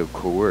ultimately to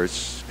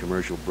coerce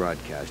commercial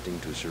broadcasting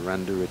to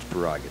surrender its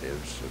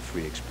prerogatives of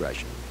free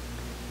expression.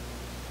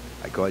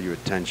 I call your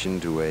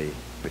attention to a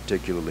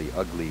particularly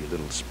ugly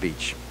little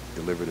speech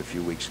delivered a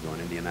few weeks ago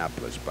in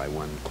Indianapolis by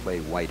one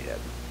Clay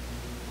Whitehead,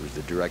 who is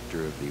the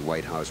director of the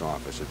White House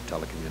Office of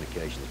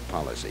Telecommunications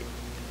Policy.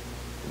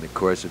 In the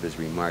course of his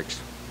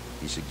remarks,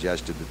 he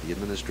suggested that the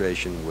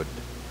administration would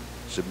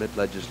submit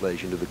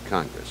legislation to the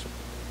Congress,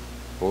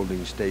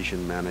 holding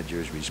station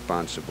managers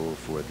responsible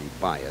for the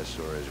bias,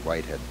 or as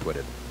Whitehead put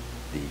it,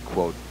 the,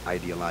 quote,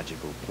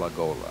 ideological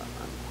plugola,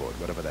 unquote,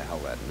 whatever the hell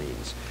that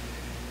means.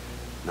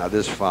 Now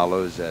this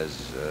follows,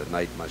 as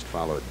night must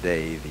follow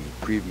day, the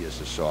previous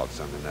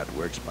assaults on the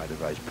networks by the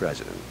Vice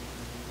President.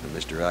 And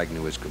Mr.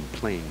 Agnew has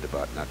complained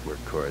about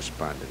network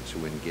correspondents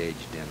who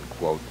engaged in,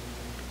 quote,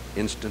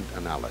 instant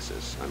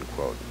analysis,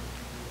 unquote,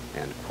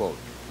 and, quote,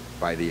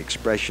 by the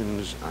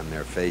expressions on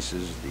their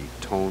faces,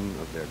 the tone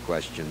of their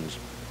questions,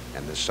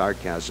 and the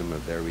sarcasm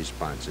of their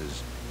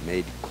responses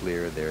made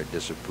clear their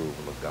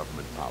disapproval of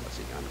government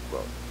policy,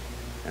 unquote.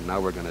 And now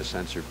we're going to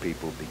censor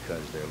people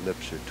because their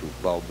lips are too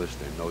bulbous,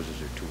 their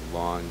noses are too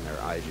long,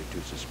 their eyes are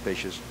too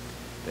suspicious,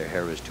 their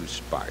hair is too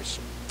sparse.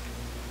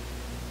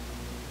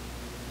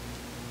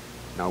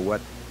 Now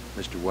what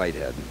Mr.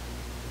 Whitehead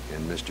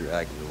and Mr.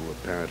 Agnew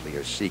apparently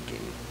are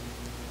seeking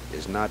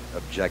is not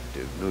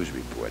objective news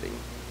reporting.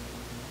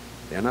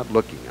 They're not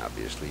looking,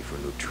 obviously, for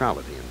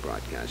neutrality in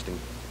broadcasting.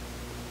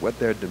 What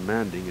they're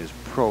demanding is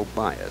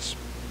pro-bias.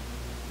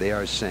 They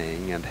are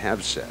saying, and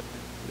have said,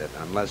 that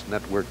unless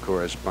network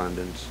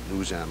correspondents,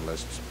 news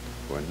analysts,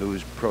 or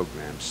news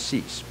programs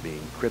cease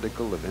being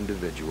critical of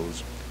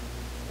individuals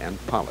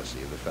and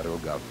policy of the federal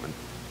government,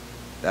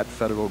 that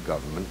federal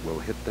government will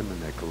hit them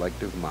in their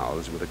collective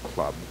mouths with a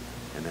club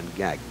and then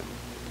gag them.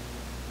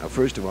 Now,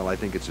 first of all, I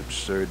think it's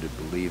absurd to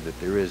believe that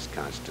there is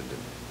constant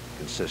and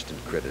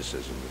consistent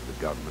criticism of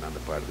the government on the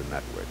part of the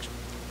networks.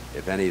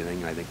 If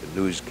anything, I think the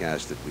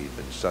newscasts that we've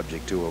been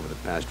subject to over the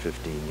past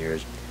 15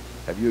 years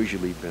have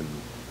usually been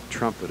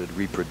trumpeted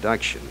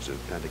reproductions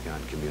of Pentagon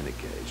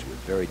communiques with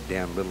very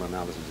damn little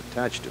analysis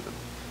attached to them.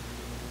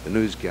 The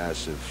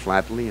newscasts have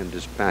flatly and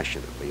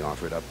dispassionately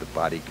offered up the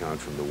body count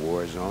from the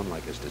war zone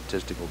like a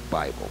statistical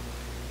Bible.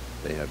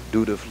 They have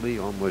dutifully,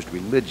 almost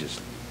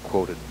religiously,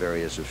 quoted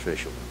various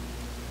officials,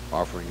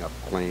 offering up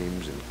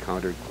claims and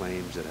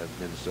counterclaims that have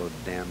been so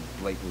damn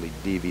blatantly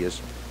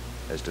devious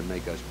as to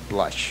make us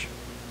blush.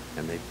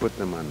 And they put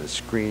them on the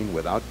screen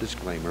without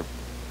disclaimer,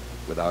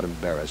 without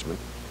embarrassment,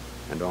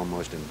 and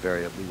almost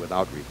invariably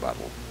without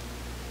rebuttal.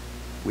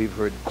 We've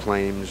heard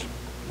claims,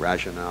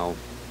 rationale,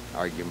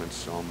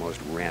 arguments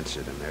almost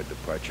rancid in their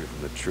departure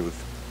from the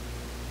truth.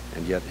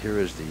 And yet here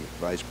is the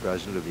Vice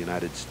President of the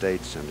United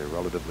States and a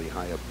relatively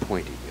high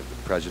appointee of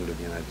the President of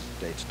the United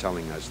States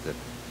telling us that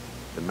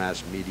the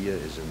mass media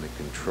is in the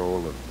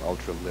control of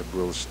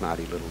ultra-liberal,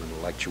 snotty little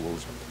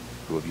intellectuals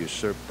who have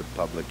usurped the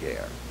public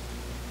air.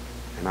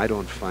 And I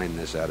don't find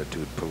this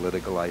attitude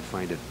political. I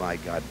find it, by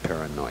God,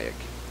 paranoid.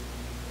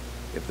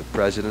 If the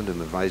President and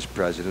the Vice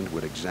President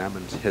would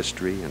examine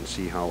history and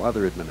see how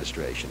other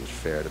administrations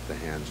fared at the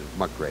hands of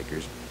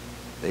muckrakers,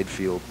 they'd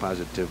feel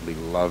positively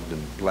loved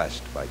and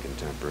blessed by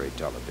contemporary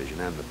television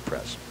and the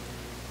press.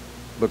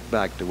 Look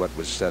back to what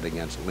was said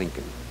against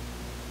Lincoln,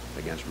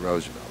 against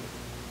Roosevelt,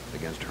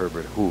 against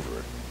Herbert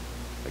Hoover,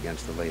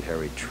 against the late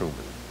Harry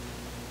Truman.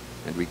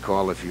 And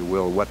recall, if you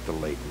will, what the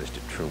late Mr.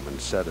 Truman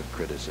said of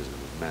criticism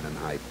of men in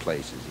high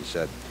places. He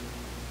said,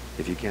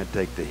 if you can't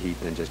take the heat,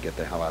 then just get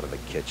the hell out of the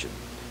kitchen.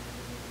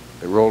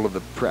 The role of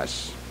the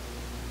press,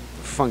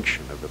 the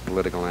function of the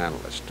political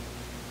analyst,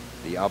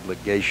 the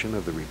obligation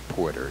of the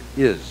reporter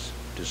is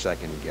to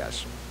second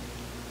guess,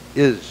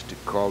 is to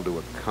call to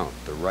account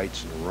the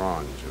rights and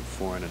wrongs of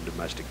foreign and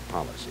domestic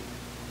policy,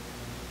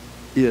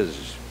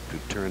 is to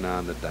turn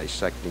on the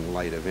dissecting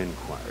light of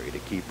inquiry to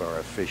keep our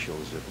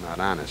officials, if not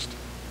honest,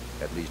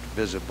 at least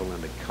visible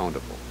and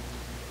accountable.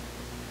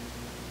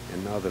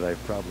 And now that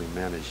I've probably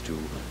managed to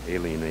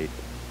alienate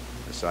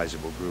a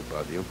sizable group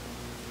of you,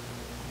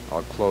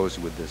 I'll close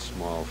with this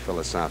small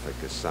philosophic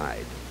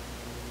aside.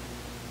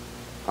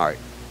 Art.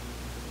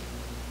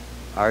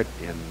 Art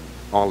in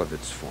all of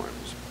its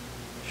forms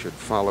should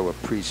follow a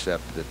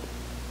precept that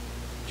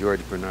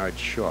George Bernard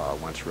Shaw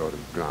once wrote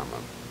of drama.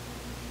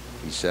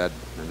 He said,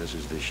 and this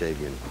is the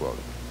Shavian quote,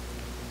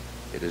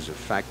 "It is a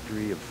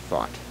factory of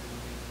thought,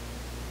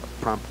 a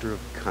prompter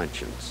of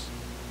conscience,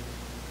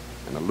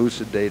 an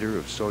elucidator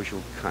of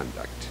social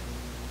conduct,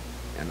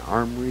 an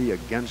armory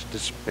against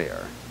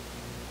despair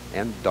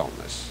and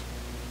dullness,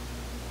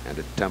 and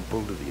a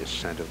temple to the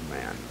ascent of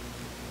man."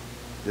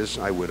 This,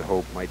 I would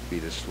hope, might be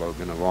the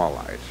slogan of all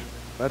art.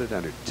 Let it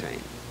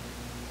entertain,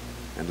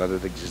 and let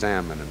it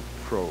examine and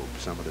probe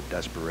some of the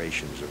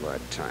desperations of our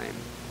time.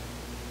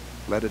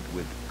 Let it,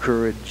 with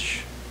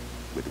courage,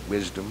 with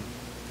wisdom,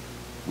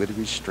 with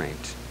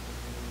restraint,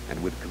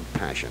 and with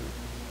compassion,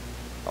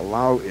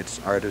 allow its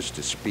artists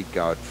to speak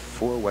out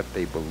for what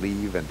they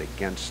believe and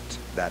against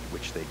that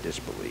which they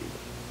disbelieve,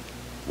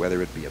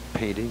 whether it be a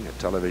painting, a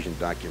television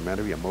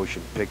documentary, a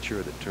motion picture,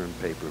 or the term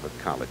paper of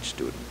a college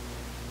student.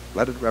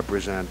 Let it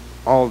represent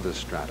all the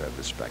strata of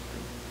the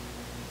spectrum.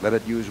 Let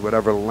it use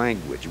whatever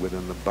language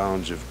within the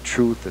bounds of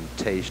truth and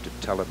taste to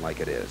tell it like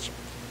it is.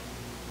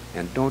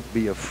 And don't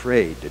be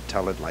afraid to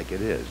tell it like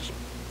it is.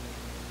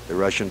 The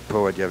Russian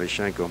poet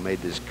Yevtushenko made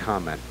this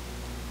comment: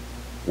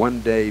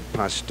 "One day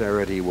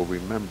posterity will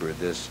remember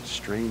this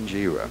strange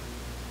era,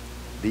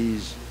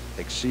 these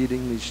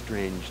exceedingly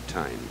strange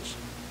times,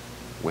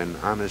 when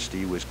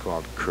honesty was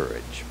called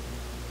courage."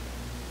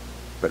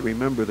 But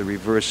remember the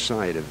reverse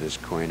side of this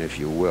coin, if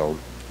you will.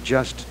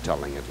 Just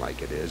telling it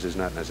like it is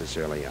not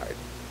necessarily art.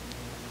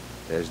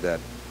 There's that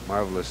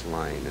marvelous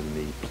line in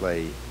the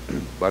play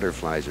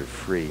Butterflies Are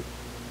Free,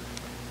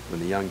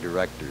 when the young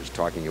director is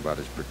talking about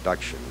his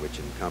production, which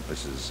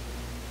encompasses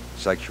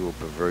sexual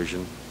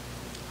perversion,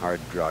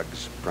 hard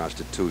drugs,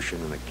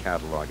 prostitution, and a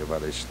catalog of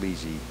other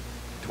sleazy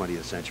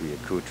 20th century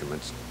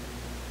accoutrements.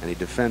 And he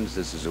defends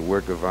this as a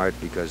work of art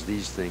because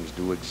these things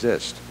do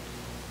exist.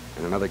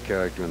 And another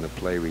character in the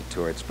play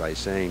retorts by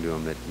saying to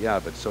him that,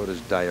 yeah, but so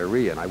does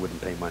diarrhea, and I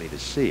wouldn't pay money to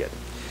see it.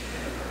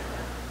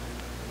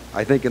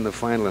 I think in the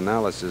final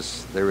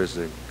analysis, there is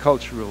a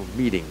cultural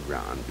meeting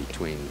ground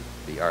between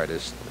the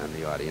artist and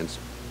the audience.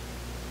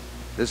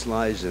 This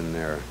lies in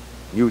their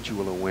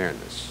mutual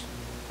awareness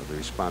of the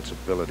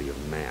responsibility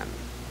of man,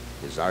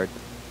 his art,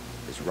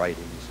 his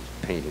writings, his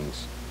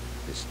paintings,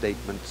 his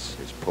statements,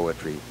 his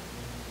poetry,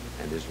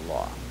 and his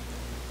law.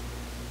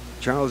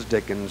 Charles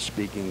Dickens,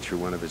 speaking through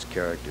one of his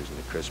characters in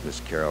The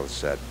Christmas Carol,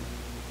 said,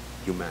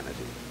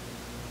 "Humanity.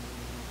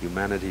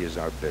 Humanity is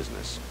our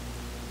business."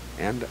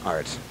 And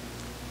art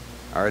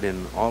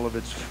in all of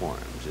its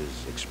forms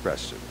is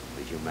expressive of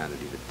the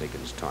humanity that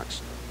Dickens talks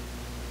of.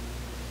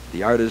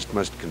 The artist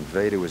must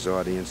convey to his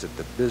audience that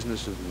the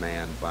business of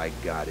man, by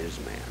God, is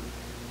man.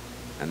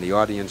 And the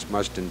audience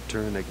must in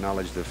turn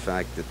acknowledge the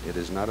fact that it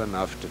is not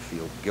enough to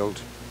feel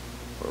guilt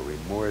or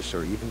remorse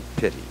or even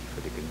pity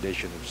for the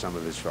condition of some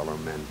of his fellow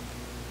men.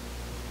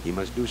 He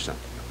must do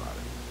something about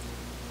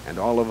it. And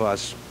all of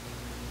us,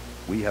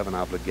 we have an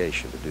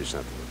obligation to do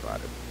something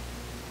about it.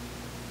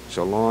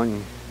 So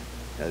long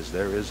as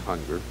there is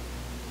hunger,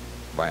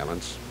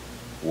 violence,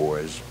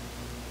 wars,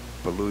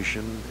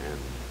 pollution, and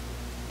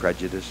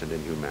prejudice and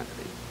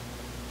inhumanity,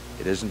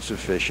 it isn't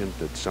sufficient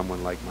that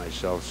someone like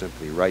myself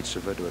simply writes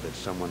of it or that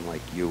someone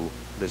like you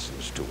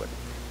listens to it.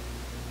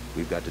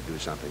 We've got to do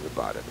something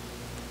about it.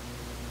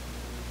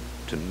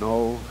 To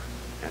know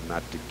and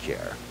not to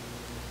care.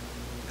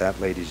 That,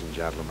 ladies and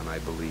gentlemen, I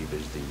believe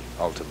is the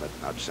ultimate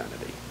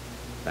obscenity.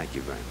 Thank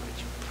you very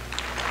much.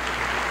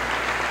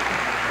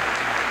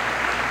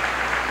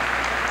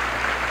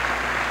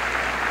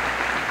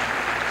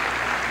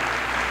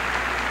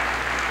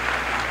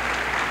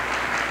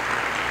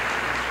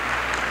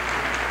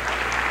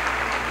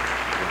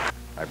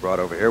 I brought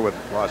over here with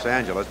Los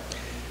Angeles.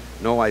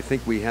 No, I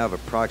think we have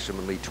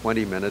approximately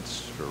 20 minutes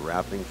for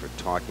rapping, for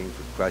talking,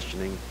 for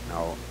questioning.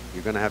 Now,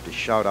 you're going to have to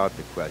shout out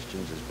the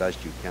questions as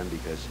best you can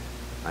because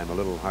I'm a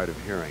little hard of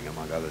hearing,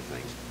 among other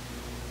things.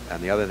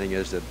 And the other thing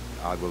is that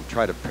I will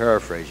try to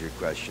paraphrase your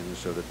questions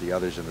so that the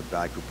others in the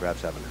back who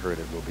perhaps haven't heard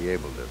it will be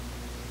able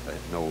to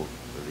know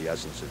the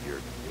essence of your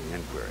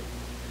inquiry.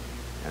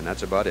 And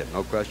that's about it.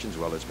 No questions?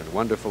 Well, it's been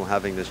wonderful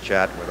having this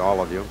chat with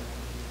all of you.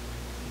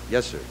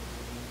 Yes, sir.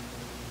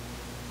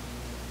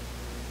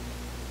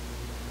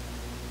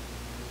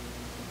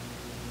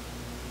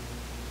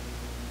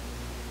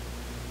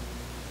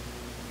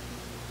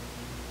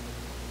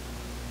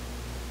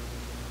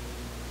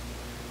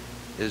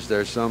 Is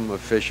there some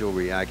official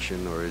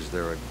reaction, or is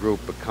there a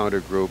group, a counter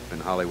group in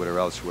Hollywood or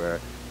elsewhere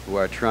who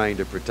are trying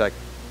to protect?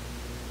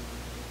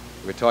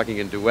 We're talking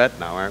in duet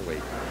now, aren't we?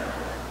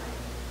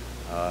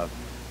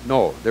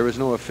 No, there is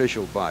no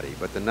official body,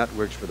 but the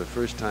networks for the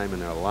first time in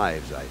their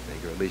lives, I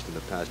think, or at least in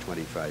the past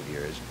 25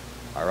 years,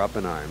 are up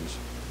in arms.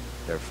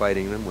 They're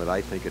fighting them with,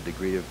 I think, a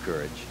degree of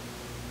courage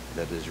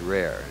that is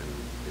rare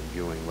in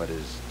viewing what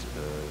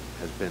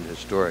has been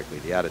historically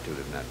the attitude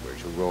of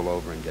networks, who roll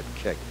over and get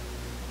kicked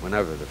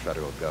whenever the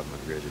federal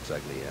government rears its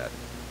ugly head.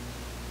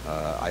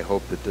 I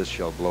hope that this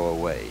shall blow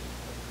away.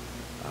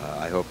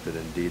 I hope that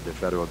indeed the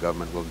federal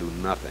government will do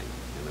nothing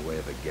in the way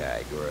of a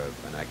gag or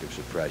an act of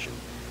suppression.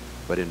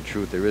 But in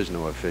truth, there is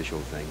no official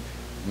thing.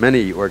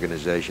 Many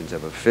organizations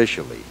have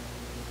officially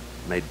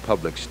made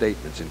public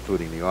statements,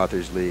 including the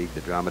Authors League,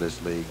 the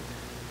Dramatists League,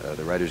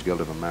 the Writers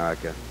Guild of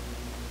America,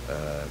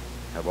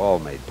 have all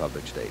made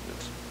public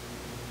statements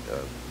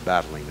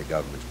battling the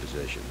government's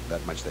position.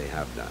 That much they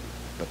have done.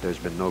 But there's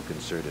been no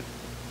concerted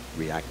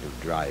reactive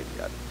drive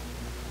yet.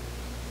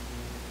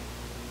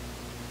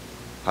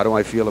 How do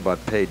I feel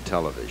about paid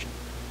television?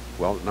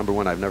 Well, number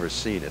one, I've never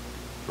seen it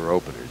for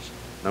openers.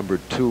 Number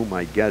two,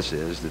 my guess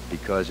is that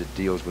because it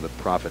deals with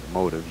a profit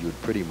motive, you'd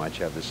pretty much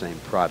have the same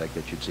product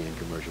that you'd see in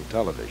commercial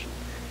television.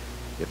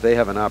 If they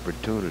have an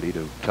opportunity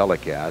to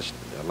telecast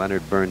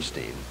Leonard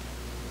Bernstein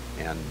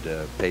and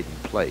Peyton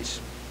Place,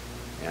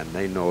 and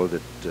they know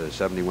that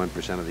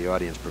 71% of the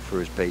audience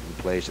prefers Peyton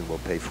Place and will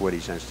pay 40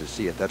 cents to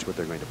see it, that's what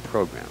they're going to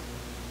program.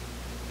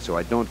 So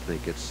I don't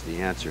think it's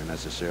the answer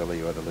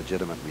necessarily or the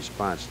legitimate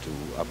response to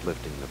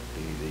uplifting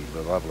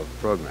the level of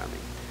programming.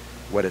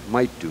 What it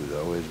might do,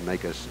 though, is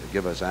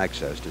give us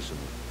access to some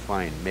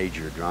fine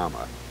major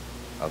drama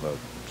of a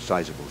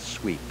sizable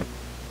sweep,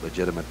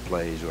 legitimate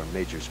plays or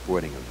major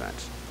sporting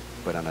events.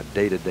 But on a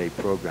day-to-day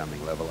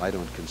programming level, I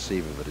don't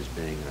conceive of it as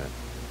being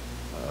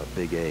a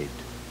big aid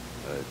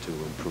to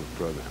improve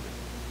programming.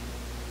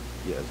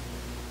 Yes.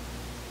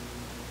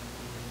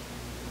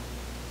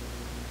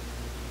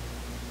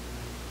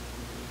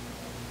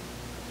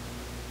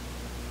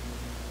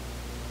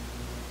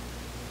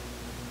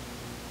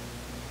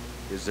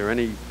 Is there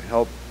any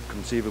help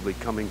conceivably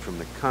coming from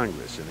the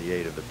Congress in the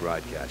aid of the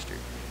broadcaster?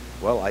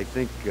 Well, I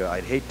think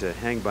I'd hate to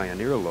hang by an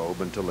earlobe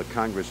until the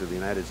Congress of the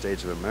United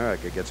States of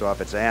America gets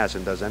off its ass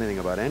and does anything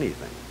about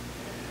anything.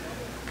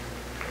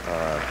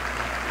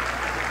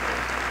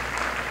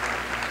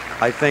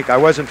 I think I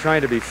wasn't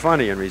trying to be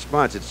funny in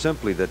response. It's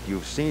simply that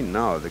you've seen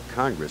now the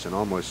Congress in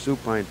almost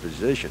supine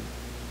position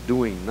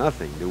doing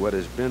nothing to what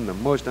has been the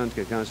most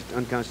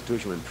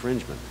unconstitutional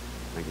infringement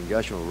on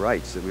congressional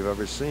rights that we've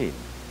ever seen.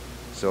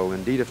 So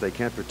indeed, if they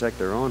can't protect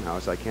their own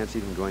house, I can't see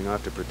them going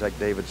off to protect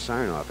David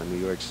Sarnoff in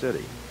New York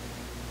City.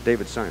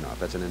 David Sarnoff,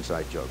 that's an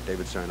inside joke.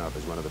 David Sarnoff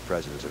is one of the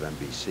presidents of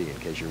NBC, in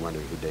case you're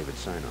wondering who David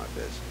Sarnoff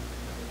is.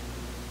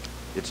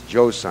 It's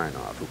Joe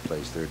Sarnoff who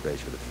plays third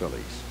base for the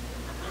Phillies.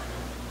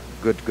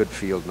 Good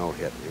field, no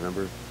hit.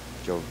 Remember?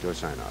 Joe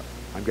Sarnoff.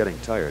 I'm getting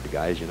tired,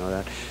 guys, you know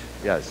that?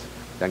 Yes,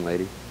 young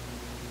lady.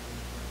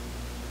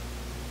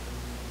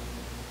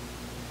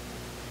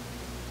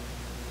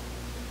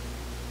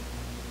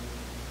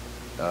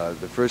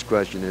 The first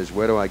question is,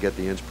 where do I get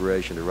the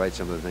inspiration to write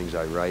some of the things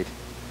I write?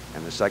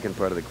 And the second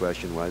part of the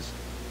question was,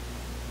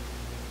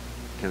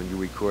 can you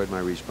record my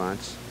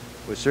response?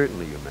 Well,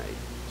 certainly you may.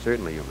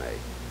 Certainly you may.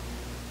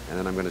 And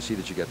then I'm going to see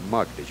that you get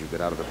mugged as you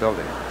get out of the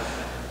building.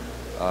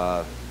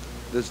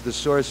 The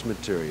source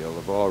material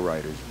of all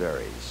writers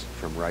varies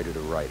from writer to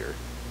writer,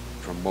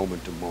 from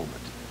moment to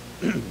moment.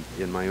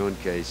 In my own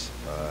case,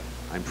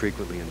 I'm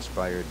frequently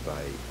inspired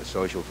by a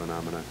social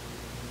phenomena,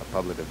 a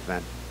public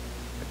event,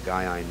 a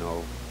guy I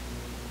know,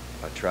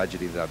 a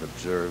tragedy that I've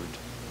observed,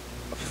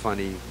 a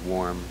funny,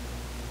 warm,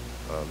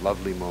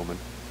 lovely moment,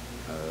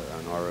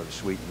 an aura of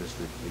sweetness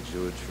that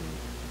exudes from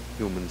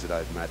humans that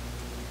I've met.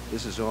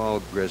 This is all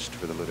grist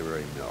for the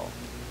literary mill.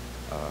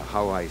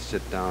 How I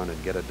sit down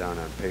and get it down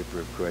on paper,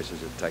 of course,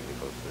 is a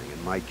technical thing.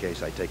 In my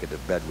case, I take it to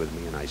bed with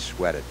me and I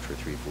sweat it for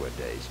 3-4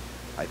 days.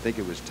 I think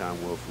it was Tom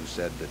Wolfe who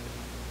said that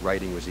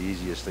writing was the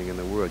easiest thing in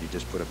the world. You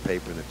just put a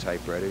paper in a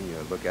typewriter and you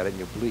look at it and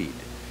you bleed.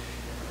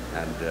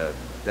 And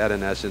that,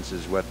 in essence,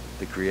 is what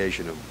the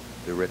creation of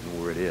the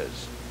written word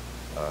is.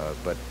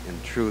 But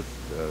in truth,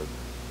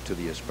 to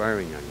the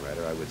aspiring young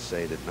writer, I would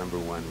say that number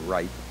one,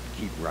 write,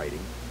 keep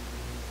writing.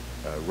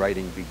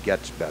 Writing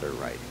begets better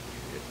writing.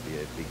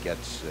 It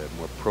begets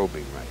more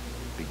probing writing.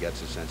 It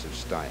begets a sense of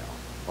style,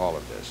 all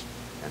of this.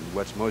 And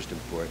what's most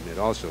important, it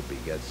also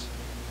begets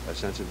a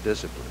sense of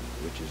discipline,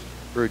 which is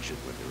urgent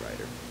with the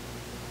writer.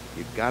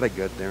 You've got to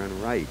get there and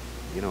write.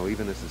 You know,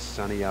 even if it's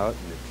sunny out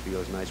and it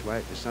feels nice. Why?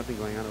 Is something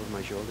going on over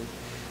my shoulder?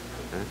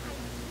 Huh?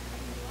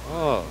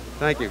 Oh,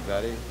 thank you,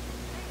 Betty.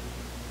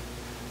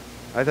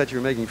 I thought you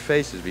were making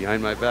faces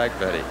behind my back,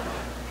 Betty.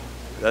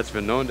 That's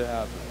been known to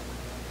happen.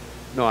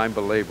 No, I'm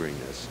belaboring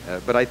this.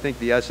 But I think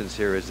the essence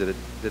here is that,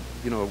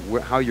 you know,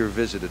 how you're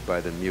visited by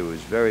the muse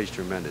varies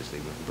tremendously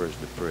from person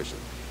to person.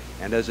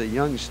 And as a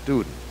young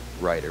student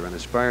writer, an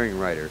aspiring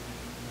writer,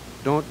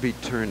 don't be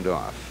turned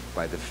off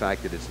by the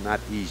fact that it's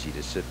not easy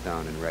to sit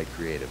down and write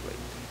creatively.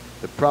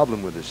 The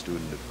problem with a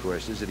student, of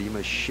course, is that he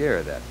must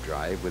share that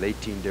drive with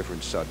 18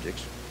 different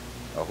subjects,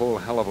 a whole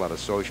hell of a lot of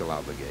social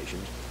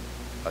obligations,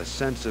 a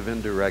sense of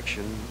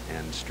indirection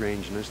and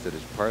strangeness that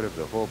is part of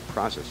the whole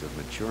process of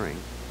maturing,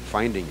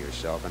 finding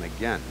yourself. And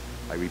again,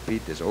 I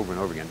repeat this over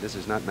and over again, this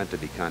is not meant to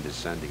be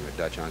condescending or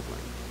Dutch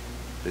uncling.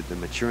 The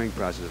maturing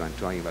process that I'm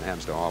talking about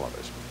happens to all of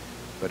us.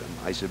 But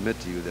I submit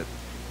to you that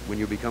when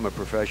you become a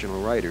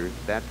professional writer,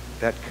 that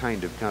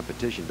kind of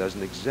competition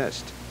doesn't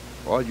exist.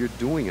 All you're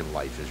doing in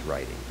life is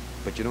writing.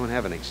 But you don't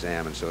have an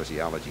exam in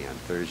sociology on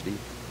Thursday.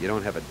 You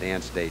don't have a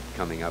dance date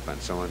coming up on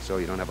so-and-so.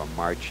 You don't have a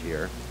march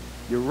here.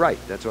 You write.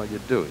 That's all you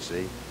do,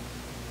 see?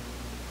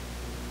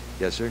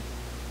 Yes, sir?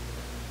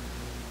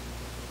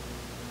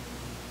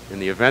 In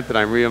the event that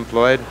I'm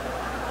re-employed?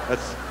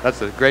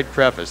 That's a great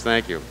preface.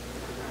 Thank you.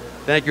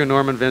 Thank you,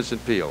 Norman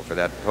Vincent Peale, for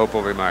that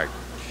hopeful remark.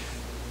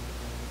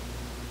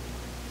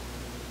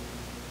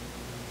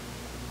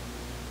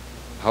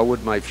 How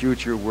would my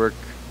future work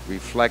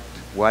reflect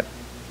what?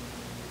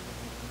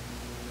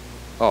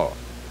 Oh,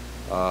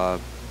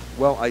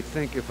 well, I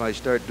think if I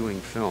start doing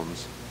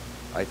films,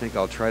 I think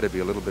I'll try to be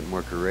a little bit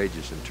more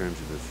courageous in terms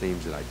of the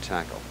themes that I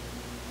tackle.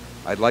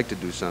 I'd like to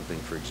do something,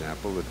 for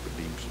example, that would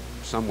be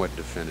somewhat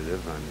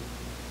definitive on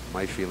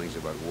my feelings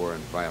about war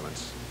and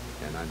violence,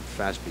 and I'm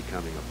fast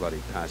becoming a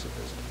bloody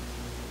pacifist,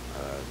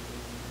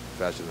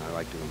 faster than I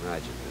like to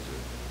imagine.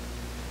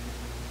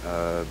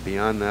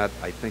 Beyond that,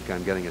 I think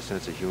I'm getting a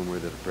sense of humor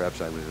that perhaps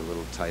I was a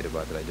little tight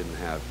about that I didn't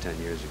have 10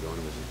 years ago, and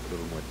it was a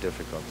little more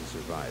difficult to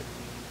survive.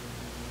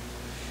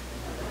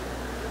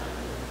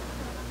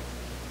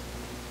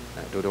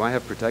 Do I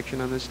have protection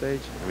on this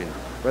stage? I mean,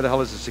 where the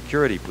hell is the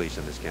security police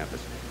on this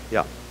campus?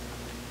 Yeah.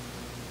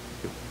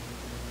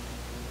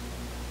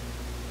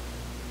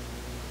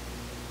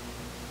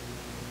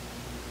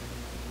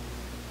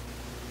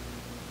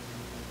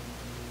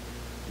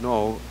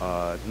 No,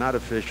 not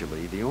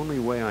officially. The only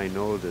way I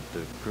know that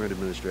the current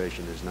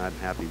administration is not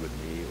happy with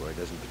me or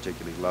doesn't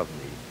particularly love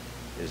me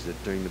is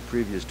that during the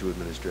previous two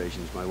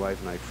administrations, my wife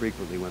and I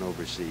frequently went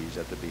overseas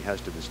at the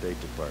behest of the State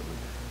Department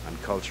on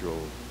cultural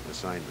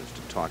assignments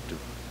to talk to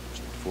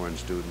foreign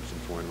students and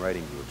foreign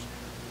writing groups.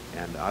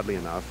 And oddly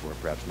enough, or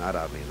perhaps not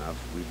oddly enough,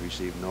 we've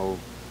received no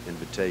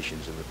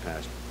invitations in the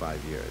past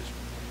 5 years.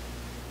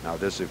 Now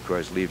this, of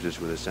course, leaves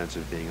us with a sense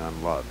of being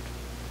unloved.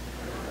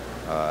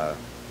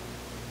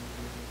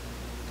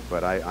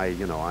 But I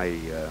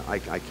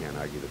can't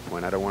argue the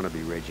point. I don't want to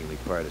be ragingly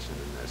partisan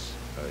in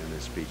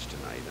this speech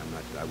tonight.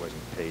 I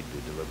wasn't paid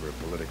to deliver a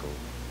political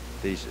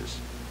thesis.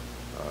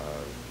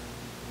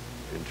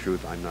 In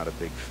truth, I'm not a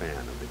big fan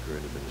of the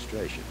current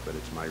administration, but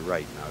it's my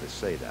right now to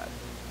say that.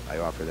 I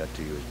offer that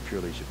to you as a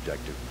purely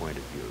subjective point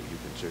of view. You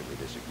can certainly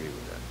disagree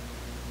with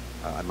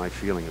that. My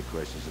feeling, of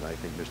course, is that I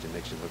think Mr.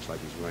 Nixon looks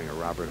like he's wearing a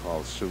Robert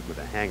Hall suit with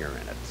a hanger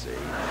in it, see?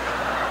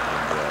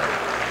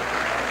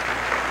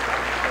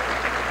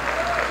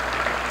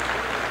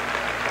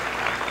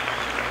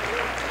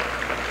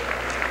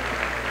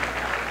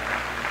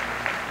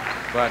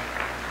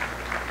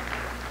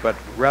 But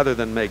rather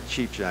than make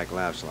cheap-jack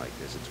laughs like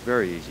this, it's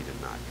very easy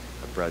to knock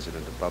a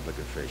president, a public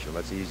official.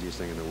 That's the easiest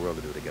thing in the world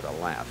to do, to get a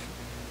laugh.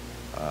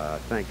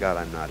 Thank God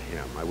I'm not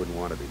him. I wouldn't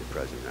want to be the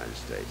President of the United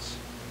States.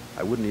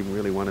 I wouldn't even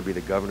really want to be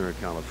the Governor of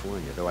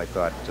California, though I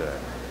thought,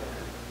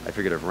 I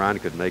figured if Ron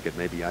could make it,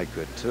 maybe I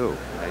could too.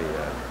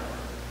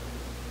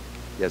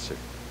 Yes, sir.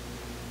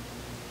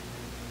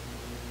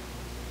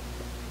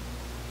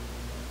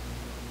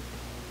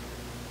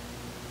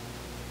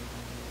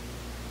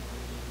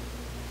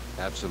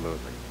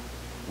 Absolutely.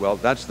 Well,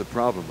 that's the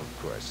problem, of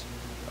course.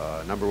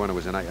 Number one, it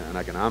was an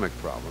economic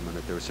problem, and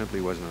that there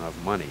simply wasn't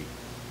enough money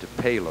to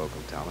pay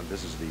local talent.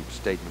 This is the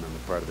statement on the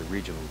part of the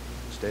regional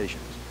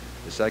stations.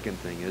 The second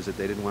thing is that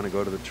they didn't want to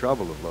go to the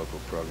trouble of local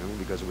programming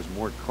because it was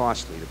more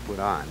costly to put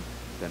on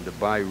than to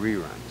buy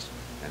reruns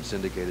and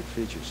syndicated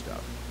feature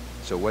stuff.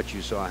 So what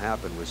you saw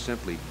happen was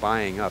simply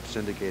buying up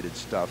syndicated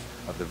stuff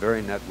of the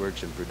very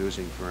networks and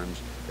producing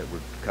firms that were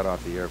cut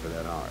off the air for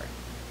that hour.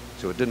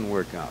 So it didn't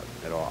work out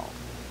at all.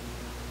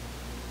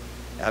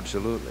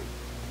 Absolutely.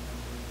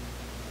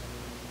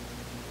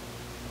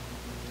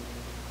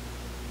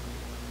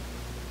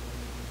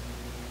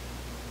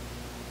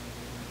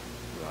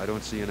 Well, I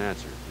don't see an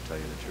answer, to tell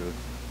you the truth,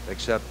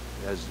 except,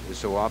 as is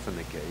so often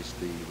the case,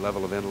 the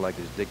level of intellect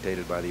is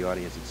dictated by the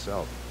audience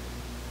itself.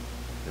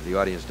 If the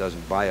audience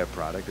doesn't buy a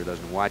product or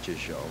doesn't watch a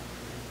show,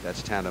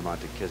 that's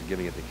tantamount to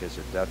giving it the kiss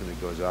of death, and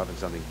it goes off and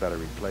something better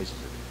replaces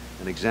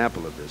it. An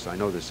example of this, I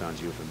know this sounds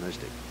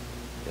euphemistic,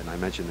 and I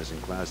mentioned this in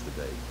class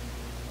today.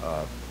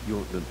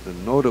 The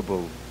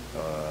notable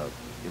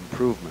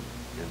improvement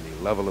in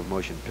the level of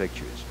motion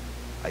pictures,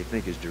 I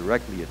think, is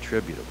directly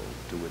attributable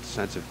to its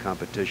sense of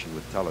competition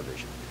with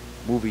television.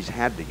 Movies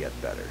had to get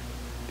better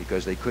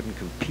because they couldn't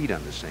compete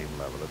on the same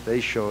level. If they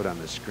showed on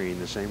the screen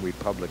the same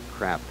Republic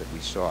crap that we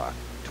saw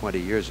 20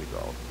 years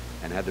ago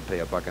and had to pay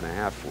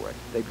 $1.50 for it,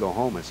 they'd go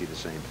home and see the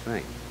same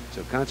thing.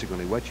 So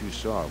consequently, what you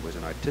saw was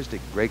an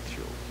artistic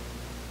breakthrough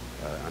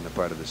on the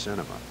part of the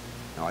cinema.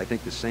 Now, I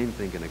think the same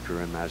thing can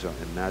occur in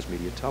mass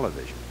media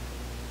television,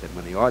 that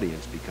when the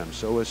audience becomes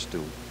so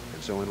astute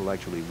and so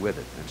intellectually with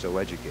it and so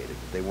educated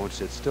that they won't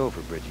sit still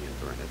for Bridgie and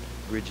Burnett.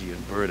 Bridgie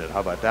and Burnett, how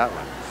about that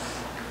one?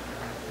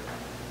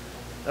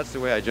 That's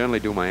the way I generally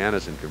do my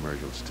Anderson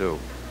commercials, too.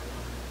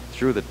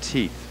 Through the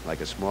teeth,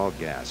 like a small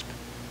gasp.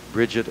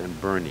 Bridget and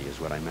Bernie is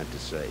what I meant to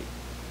say.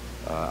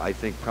 I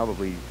think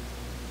probably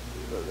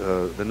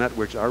the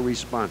networks are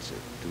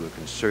responsive to a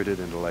concerted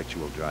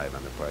intellectual drive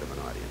on the part of an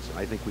audience. And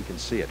I think we can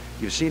see it.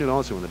 You've seen it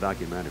also in the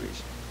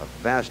documentaries, a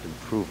vast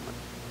improvement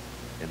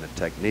in the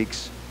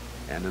techniques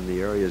and in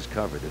the areas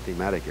covered, the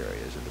thematic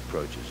areas and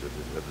approaches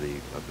of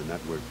the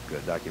network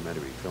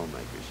documentary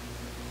filmmakers.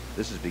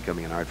 This is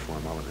becoming an art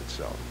form all in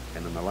itself.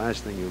 And then the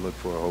last thing you look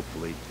for,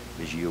 hopefully,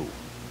 is you,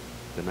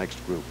 the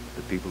next group,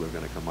 the people who are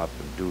going to come up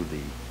and do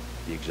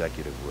the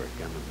executive work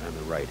and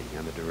the writing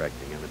and the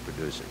directing and the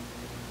producing.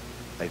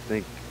 I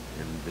think,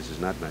 and this is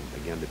not meant,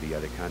 again, to be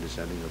either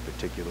condescending or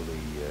particularly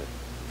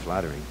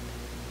flattering,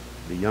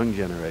 the young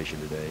generation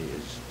today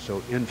is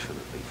so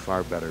infinitely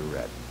far better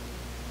read,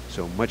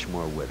 so much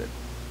more with it,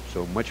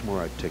 so much more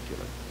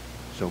articulate,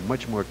 so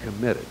much more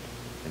committed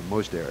in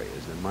most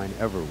areas than mine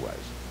ever was,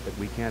 that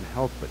we can't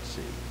help but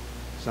see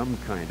some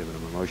kind of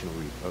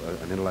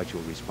an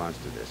intellectual response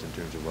to this in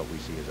terms of what we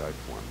see as art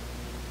form.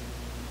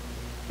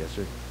 Yes,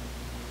 sir?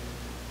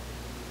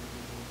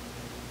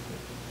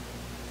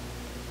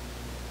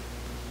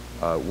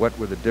 What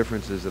were the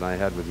differences that I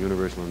had with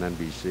Universal and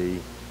NBC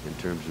in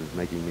terms of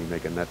making me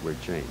make a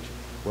network change?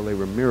 Well, they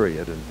were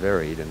myriad and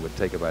varied and would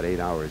take about 8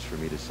 hours for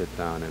me to sit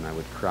down, and I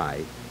would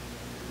cry.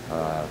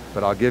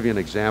 But I'll give you an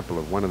example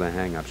of one of the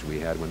hang-ups we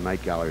had when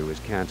Night Gallery was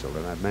canceled,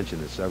 and I've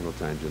mentioned this several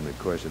times in the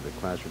course of the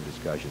classroom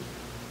discussions.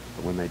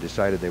 But when they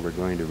decided they were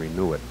going to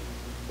renew it,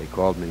 they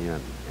called me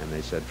in, and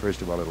they said,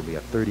 first of all, it'll be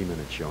a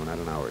 30-minute show, not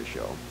an hour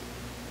show.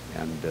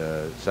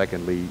 And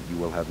secondly, you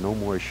will have no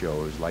more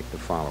shows like the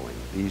following.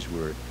 These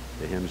were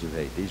the hymns of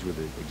hate. These were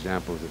the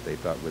examples that they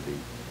thought were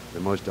the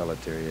most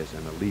deleterious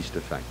and the least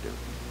effective.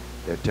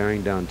 They're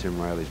tearing down Tim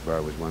Riley's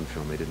Bar was one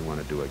film they didn't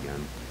want to do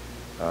again.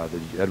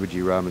 The Edward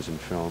G. Robinson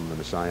film, The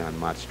Messiah on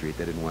Mott Street,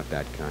 they didn't want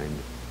that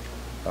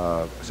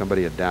kind.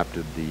 Somebody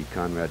adapted the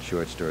Conrad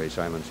short story,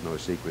 Silence No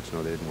Secrets,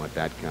 no, they didn't want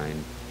that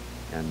kind.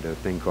 And a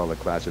thing called The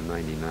Class of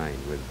 '99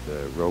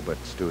 with robot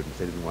students,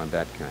 they didn't want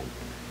that kind.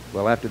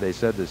 Well, after they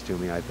said this to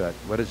me, I thought,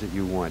 what is it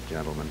you want,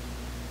 gentlemen?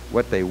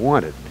 What they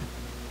wanted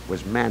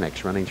was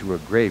Mannix running through a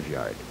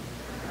graveyard.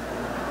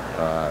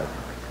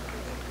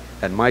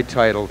 And my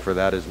title for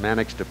that is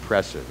Mannix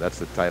Depressive. That's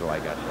the title I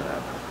got for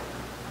that.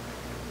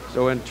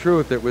 So in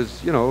truth, it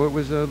was, you know, it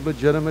was a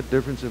legitimate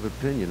difference of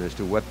opinion as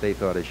to what they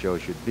thought a show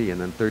should be.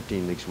 And then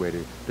 13 leaks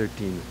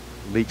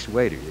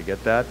later, you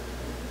get that?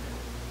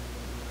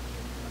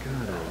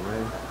 God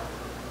almighty.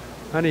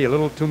 Honey, a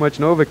little too much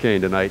Novocaine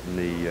tonight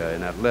in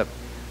that lip.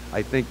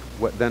 I think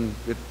what then,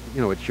 it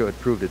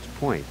proved its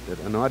point, that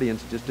an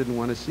audience just didn't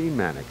want to see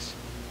Mannix,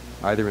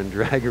 either in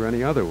drag or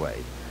any other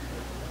way.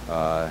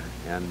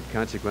 And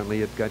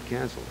consequently, it got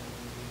canceled.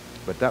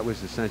 But that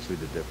was essentially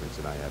the difference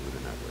that I had with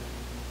the network.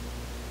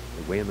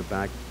 Way in the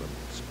back,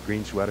 a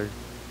green sweater.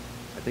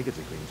 I think it's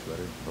a green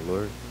sweater.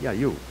 Velour. Yeah,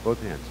 you,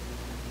 both hands.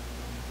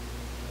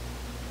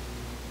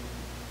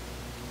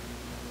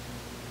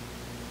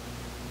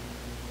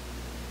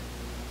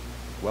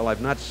 Well,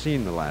 I've not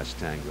seen The Last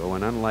Tango,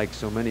 and unlike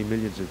so many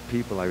millions of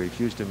people, I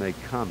refuse to make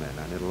comment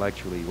on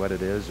intellectually what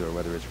it is or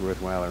whether it's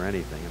worthwhile or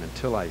anything, and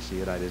until I see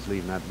it, I'd as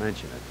leave not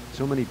mention it.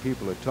 So many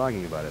people are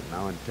talking about it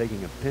now and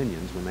taking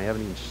opinions when they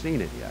haven't even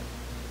seen it yet.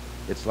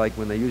 It's like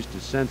when they used to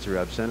censor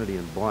obscenity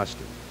in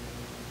Boston.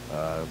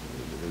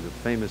 There's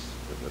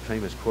a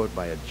famous quote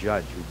by a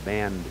judge who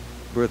banned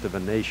Birth of a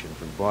Nation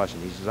from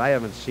Boston. He says, I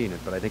haven't seen it,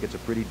 but I think it's a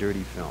pretty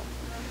dirty film.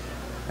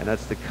 And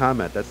that's the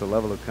comment, that's the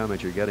level of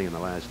comment you're getting in The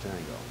Last Tango.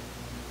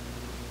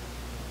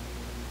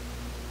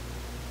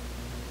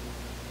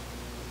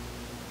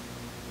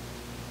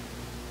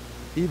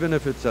 Even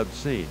if it's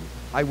obscene,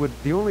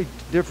 the only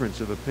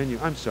difference of opinion,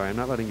 I'm sorry, I'm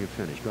not letting you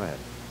finish, go ahead.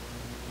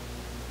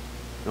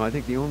 No, I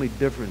think the only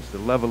difference, the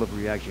level of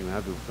reaction you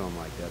have to a film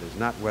like that is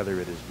not whether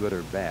it is good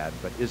or bad,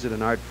 but is it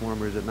an art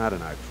form or is it not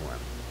an art form?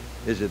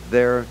 Is it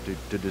there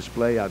to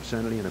display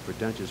obscenity in a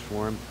pretentious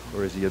form,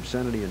 or is the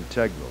obscenity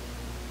integral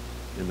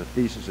in the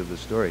thesis of the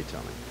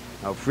storytelling?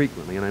 Now,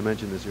 frequently, and I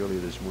mentioned this earlier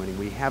this morning,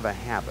 we have a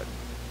habit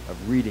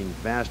of reading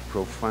vast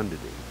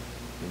profundity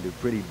into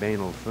pretty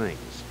banal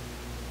things.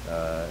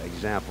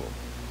 Example,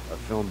 a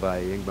film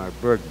by Ingmar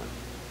Bergman,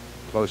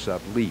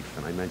 Close-Up Leaf,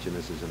 and I mentioned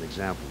this as an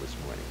example this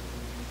morning.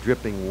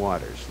 Dripping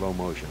water, slow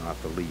motion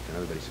off the leaf, and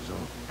everybody says,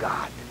 oh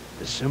God,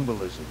 the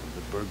symbolism of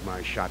the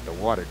Bergman shot, the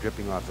water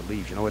dripping off the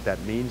leaves. You know what that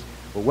means?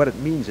 Well, what it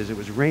means is it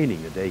was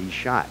raining the day he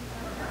shot,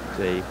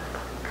 see?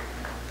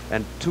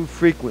 And too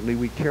frequently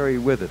we carry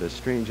with it a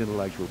strange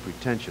intellectual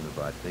pretension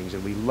about things,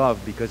 and we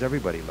love because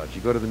everybody loves.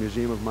 You go to the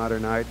Museum of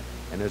Modern Art,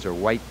 and there's a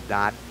white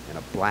dot and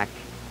a black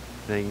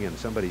thing, and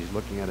somebody's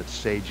looking at it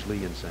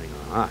sagely and saying,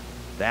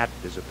 that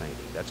is a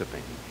painting, that's a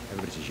painting.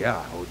 Everybody says,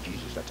 yeah, oh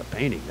Jesus, that's a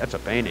painting, that's a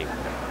painting.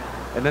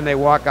 And then they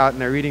walk out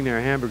and they're eating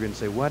their hamburger and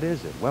say, what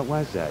is it? What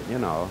was that? You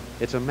know,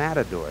 it's a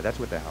matador. That's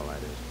what the hell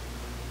that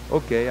is.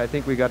 Okay, I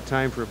think we got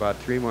time for about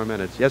 3 more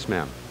minutes. Yes,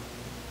 ma'am.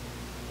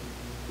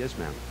 Yes,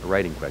 ma'am. A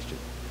writing question.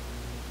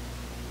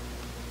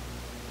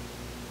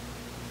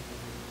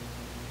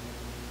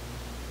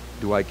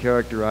 Do I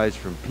characterize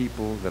from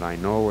people that I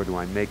know, or do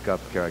I make up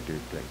character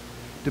things?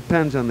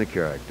 Depends on the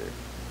character.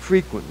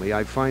 Frequently,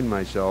 I find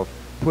myself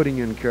putting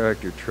in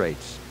character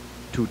traits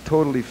to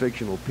totally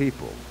fictional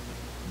people,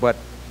 but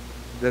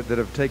that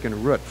have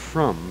taken root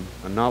from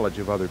a knowledge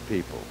of other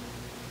people.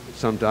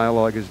 Some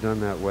dialogue is done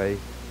that way.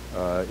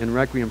 In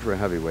Requiem for a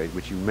Heavyweight,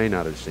 which you may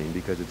not have seen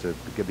because it's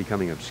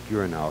becoming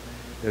obscure now,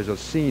 there's a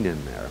scene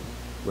in there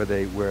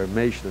where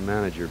Maish, the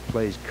manager,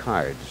 plays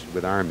cards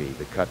with Army,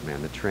 the cut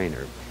man, the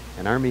trainer.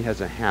 And Army has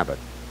a habit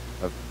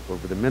of,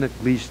 over the minute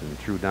Gleason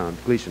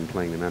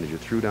playing the manager,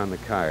 threw down the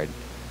card,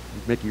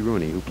 Mickey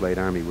Rooney, who played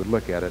Army, would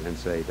look at it and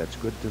say, that's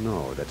good to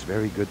know, that's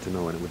very good to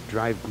know, and it would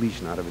drive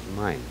Gleason out of his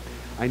mind.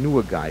 I knew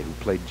a guy who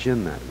played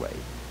gin that way.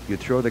 You'd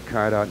throw the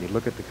card out, and he'd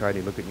look at the card,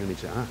 and he'd look at you, and he'd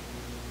say,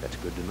 that's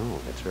good to know,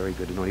 that's very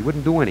good to know. And he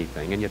wouldn't do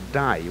anything, and you'd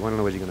die. You want to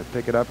know, is he going to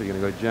pick it up, or are you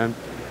going to go gin?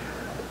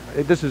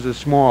 This is a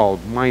small,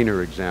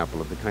 minor example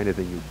of the kind of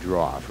thing you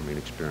draw from an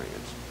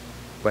experience.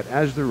 But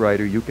as the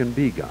writer, you can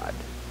be God.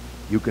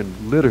 You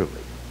can literally,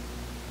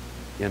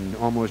 in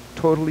almost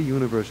totally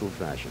universal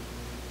fashion,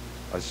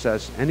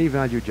 assess any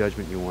value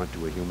judgment you want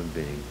to a human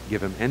being,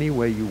 give him any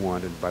way you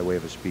want it by way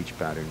of a speech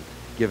pattern,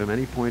 give him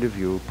any point of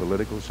view,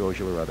 political,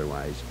 social, or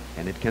otherwise,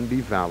 and it can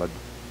be valid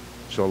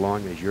so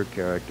long as your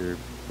character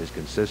is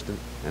consistent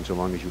and so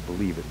long as you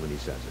believe it when he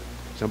says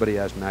it. Somebody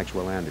asked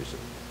Maxwell Anderson,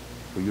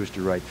 who used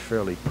to write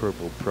fairly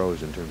purple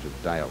prose in terms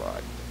of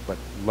dialogue, but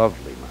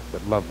lovely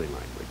language.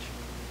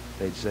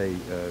 They'd say,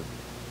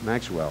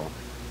 Maxwell,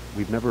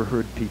 we've never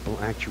heard people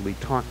actually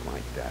talk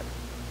like that.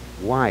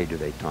 Why do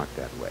they talk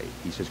that way?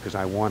 He says, because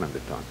I want them to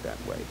talk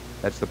that way.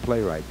 That's the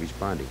playwright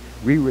responding.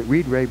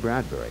 Read Ray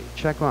Bradbury.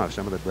 Check off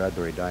some of the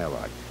Bradbury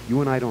dialogue.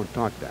 You and I don't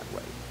talk that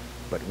way.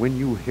 But when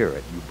you hear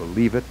it, you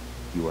believe it,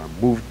 you are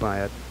moved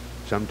by it,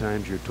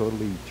 sometimes you're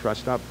totally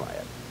trussed up by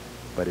it.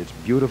 But it's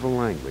beautiful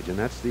language, and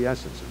that's the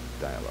essence of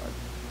dialogue.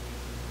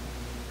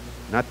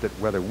 Not that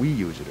whether we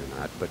use it or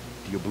not, but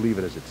do you believe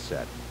it as it's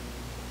said?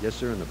 Yes,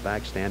 sir, in the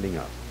back, standing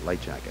up,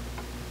 light jacket.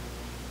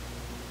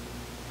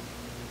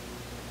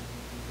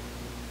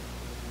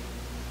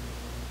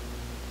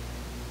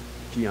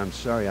 Gee, I'm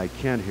sorry, I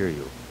can't hear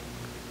you.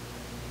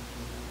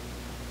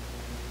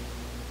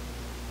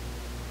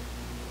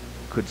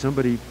 Could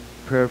somebody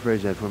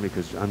paraphrase that for me,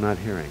 because I'm not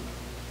hearing?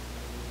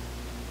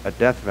 A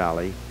Death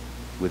Valley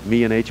with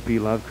me and H.P.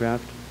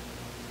 Lovecraft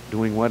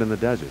doing what in the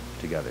desert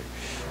together?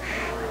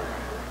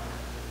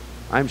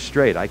 I'm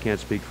straight. I can't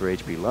speak for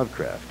H.P.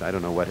 Lovecraft. I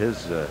don't know what his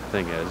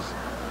thing is,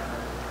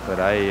 but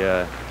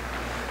I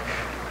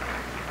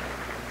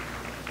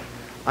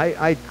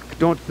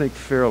don't think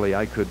fairly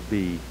I could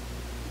be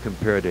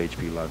compared to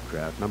H.P.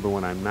 Lovecraft. Number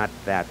one, I'm not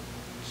that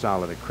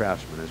solid a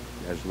craftsman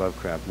as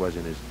Lovecraft was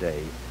in his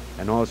day,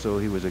 and also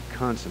he was a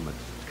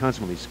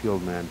consummately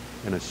skilled man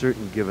in a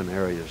certain given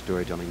area of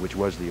storytelling, which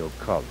was the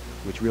occult,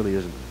 which really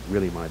isn't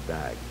really my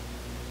bag.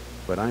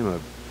 But I'm a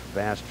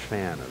vast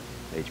fan of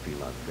H.P.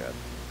 Lovecraft,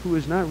 who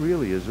is not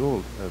really as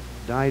old.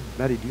 Died,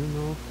 Betty, do you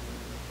know?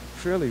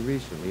 Fairly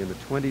recently, in the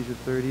 20s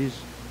or 30s.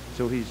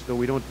 So though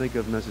we don't think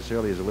of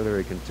necessarily as a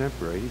literary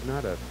contemporary, he's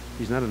not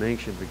an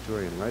ancient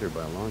Victorian writer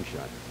by a long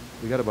shot.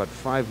 We got about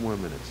 5 more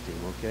minutes, team,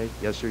 okay?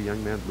 Yes, sir,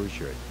 young man, blue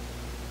shirt.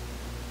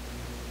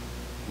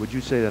 Would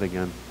you say that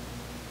again?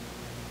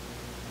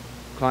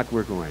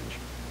 Clockwork Orange.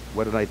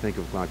 What did I think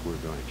of Clockwork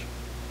Orange?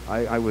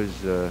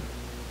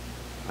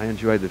 I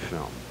enjoyed the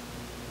film.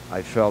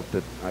 I felt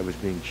that I was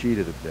being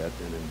cheated a bit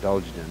and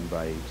indulged in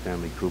by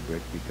Stanley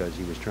Kubrick because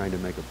he was trying to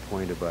make a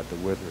point about the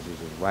worthlessness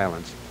of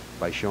violence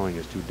by showing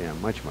us too damn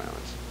much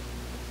violence,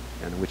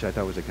 and which I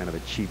thought was a kind of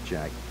a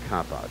cheap-jack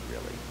cop-out,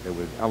 really. There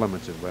were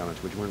elements of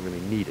violence which weren't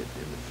really needed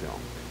in the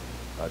film.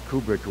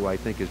 Kubrick, who I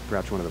think is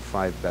perhaps one of the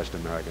 5 best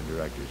American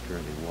directors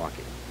currently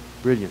walking,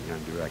 brilliant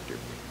young director,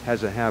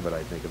 has a habit,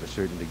 I think, of a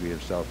certain degree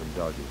of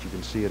self-indulgence. You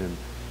can see it in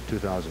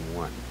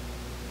 2001.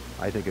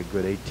 I think a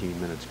good 18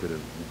 minutes could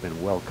have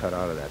been well cut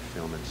out of that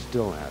film and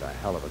still had a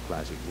hell of a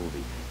classic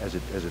movie. As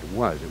it was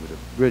a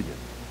brilliant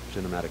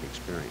cinematic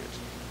experience.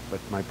 But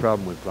my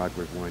problem with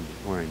Clockwork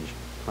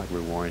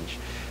Orange,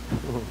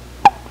 oh,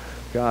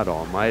 God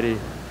almighty,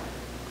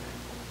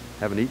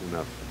 haven't eaten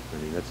enough. I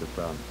mean, that's the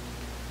problem.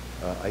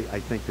 I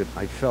think that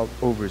I felt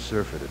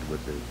over-surfeited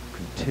with the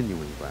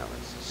continuing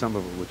violence, some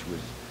of it which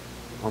was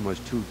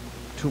almost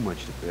too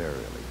much to bear,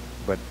 really.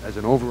 But as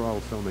an overall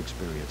film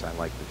experience, I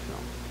liked the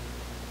film.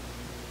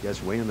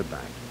 Yes, way in the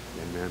back.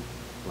 Young man,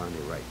 on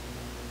your right.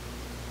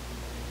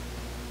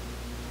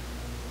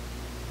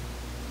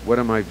 What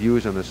are my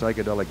views on the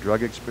psychedelic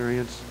drug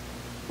experience?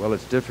 Well,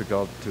 it's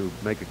difficult to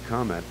make a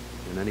comment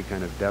in any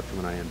kind of depth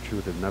when I, in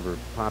truth, have never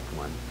popped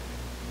one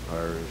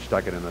or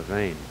stuck it in a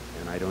vein,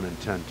 and I don't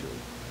intend to.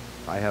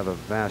 I have a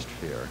vast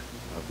fear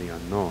of the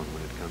unknown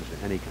when it comes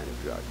to any kind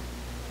of drug.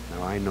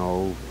 Now, I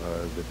know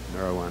that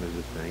marijuana is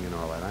a thing and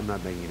all that. I'm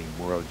not making any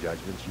moral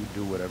judgments. You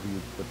do what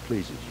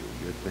pleases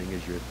you. Your thing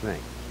is your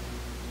thing.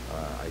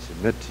 I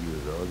submit to you,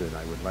 though, that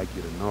I would like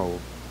you to know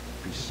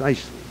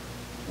precisely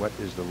what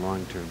is the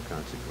long-term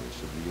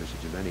consequence of the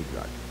usage of any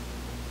drug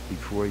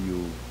before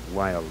you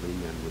wildly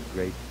and with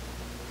great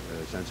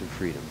sense of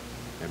freedom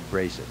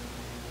embrace it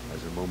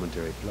as a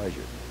momentary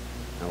pleasure.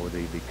 Now,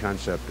 the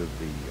concept of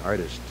the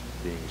artist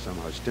being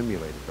somehow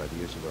stimulated by the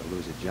use of a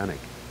hallucinogenic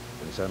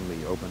and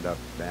suddenly opened up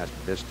vast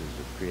vistas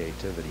of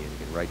creativity and he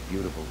can write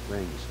beautiful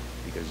things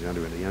because he's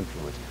under the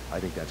influence, I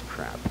think that's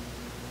crap.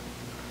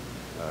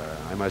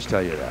 I must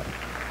tell you that.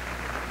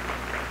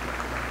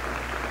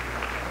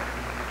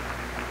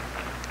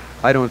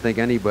 I don't think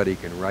anybody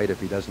can write if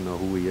he doesn't know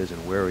who he is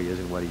and where he is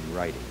and what he's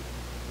writing.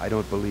 I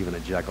don't believe in a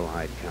Jekyll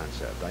Hyde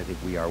concept. I think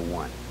we are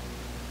one,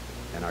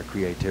 and our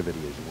creativity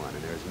is one,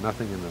 and there's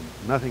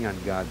nothing on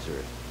God's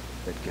earth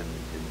that can,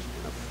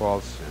 in a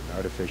false and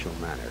artificial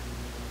manner,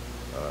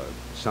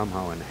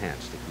 somehow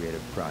enhance the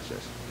creative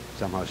process,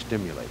 somehow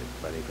stimulate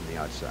it from the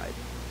outside.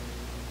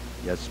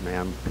 Yes,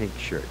 ma'am, pink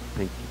shirt,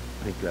 pink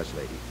dress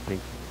lady,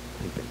 pink.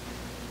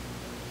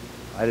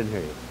 I didn't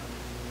hear you.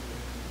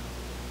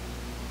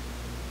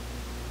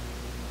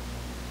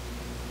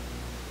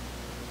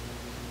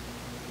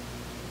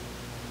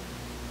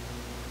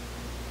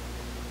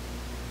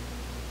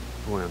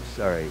 Boy, I'm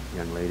sorry,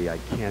 young lady, I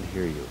can't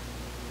hear you.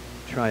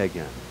 Try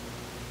again.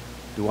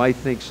 Do I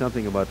think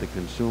something about the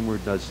consumer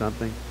does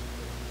something?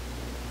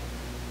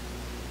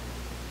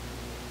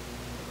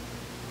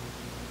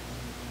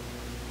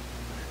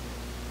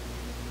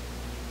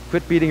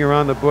 Quit beating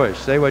around the bush.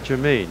 Say what you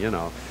mean, you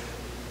know.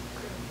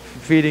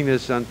 Feeding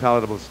this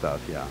unpalatable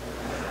stuff, yeah.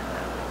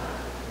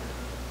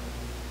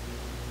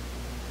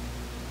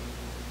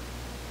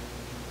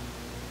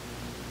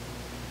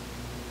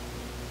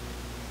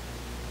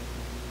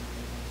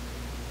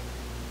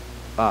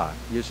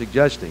 You're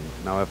suggesting,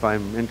 now if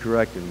I'm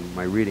incorrect in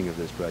my reading of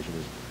this question,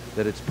 is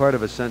that it's part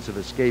of a sense of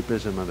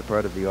escapism on the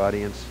part of the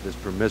audience, this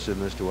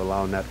permissiveness to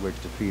allow networks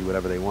to feed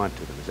whatever they want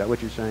to them. Is that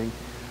what you're saying?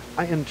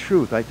 In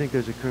truth, I think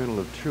there's a kernel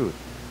of truth.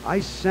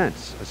 I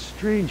sense a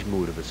strange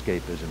mood of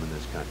escapism in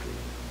this country.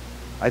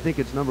 I think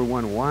it's number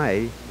one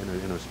why,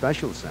 in a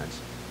special sense,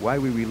 why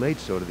we relate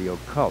so to the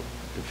occult,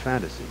 to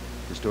fantasy,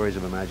 to stories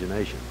of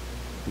imagination.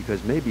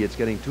 Because maybe it's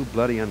getting too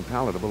bloody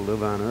unpalatable to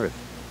live on Earth.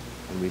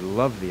 And we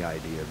love the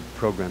idea of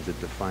programs that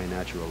defy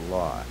natural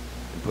law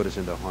and put us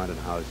into haunted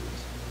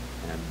houses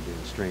and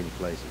in strange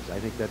places. I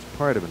think that's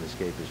part of an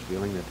escapist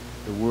feeling that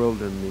the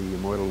world, in the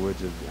immortal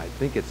words of, I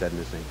think it's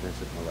Edna St.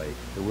 Vincent Millay,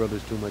 the world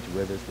is too much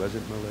with us. Was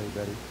it Millay,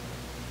 Betty?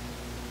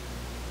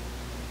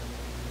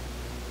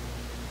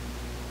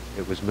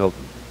 It was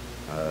Milton.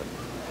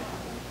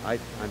 I'm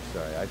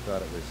sorry, I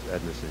thought it was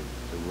Edna St.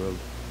 The world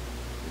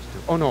is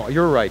too... Oh no,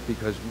 you're right,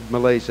 because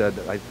Millay said,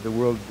 the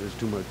world is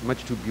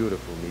much too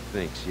beautiful,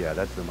 methinks. Yeah,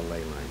 that's the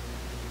Millay line.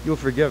 You'll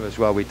forgive us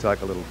while we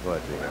talk a little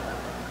poetry.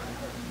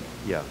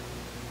 Yeah.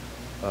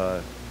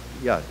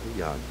 Yeah,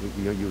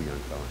 you young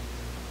fella.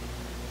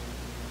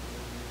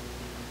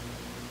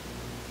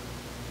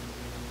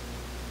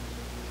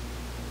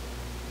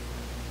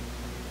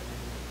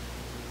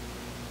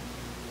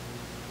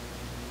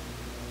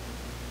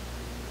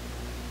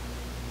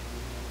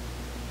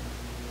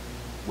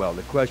 Well,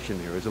 the question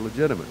here is a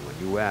legitimate one.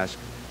 You ask,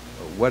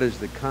 what is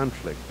the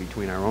conflict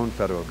between our own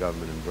federal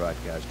government and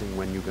broadcasting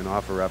when you can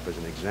offer up as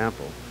an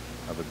example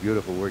of a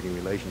beautiful working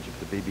relationship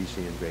the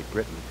BBC in Great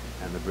Britain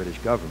and the British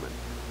government?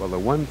 Well, the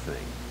one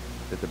thing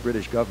that the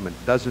British government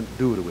doesn't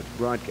do to its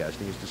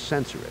broadcasting is to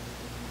censor it.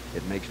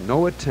 It makes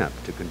no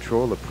attempt to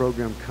control the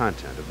program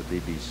content of the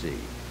BBC.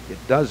 It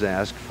does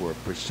ask for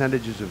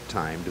percentages of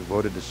time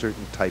devoted to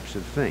certain types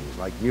of things,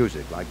 like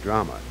music, like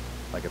drama,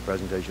 like a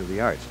presentation of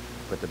the arts.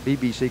 But the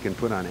BBC can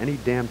put on any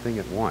damn thing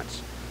it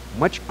wants.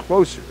 Much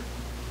closer,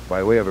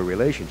 by way of a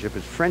relationship,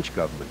 is French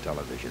government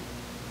television,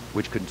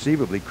 which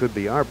conceivably could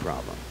be our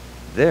problem.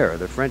 There,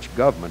 the French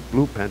government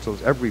blue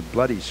pencils every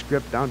bloody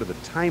script down to the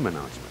time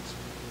announcements,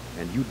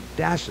 and you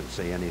dasn't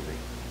say anything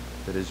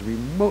that is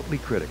remotely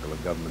critical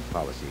of government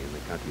policy in the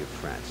country of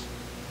France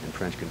and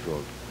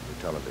French-controlled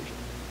television.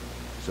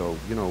 So,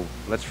 you know,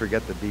 let's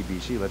forget the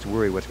BBC. Let's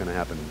worry what's going to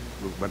happen,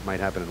 what might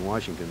happen in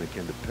Washington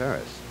akin to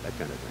Paris, that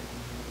kind of thing.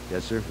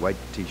 Yes, sir? White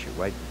t-shirt,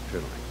 white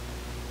turtleneck.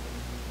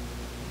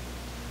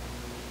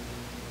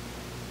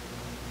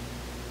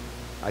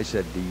 I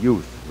said the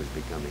youth was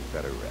becoming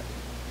better read.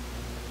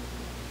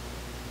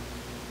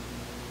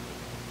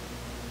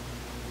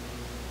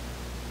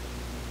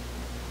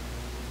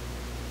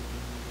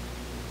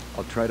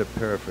 I'll try to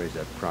paraphrase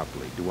that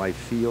properly. Do I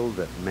feel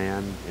that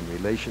man, in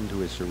relation to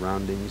his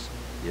surroundings,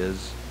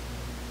 is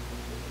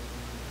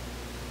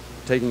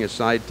taking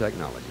aside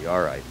technology?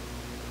 All right.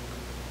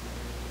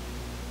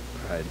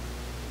 Right.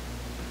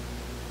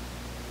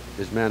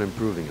 Is man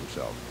improving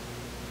himself?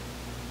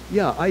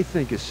 Yeah, I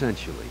think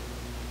essentially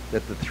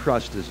that the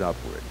thrust is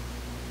upward,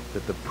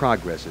 that the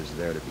progress is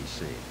there to be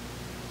seen.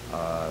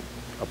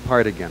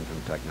 Apart again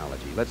from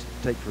technology. Let's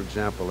take, for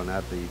example,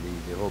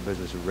 the whole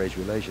business of race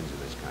relations in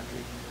this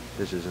country.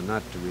 This is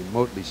not to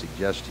remotely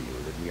suggest to you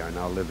that we are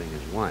now living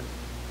as one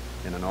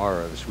in an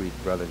aura of sweet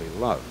brotherly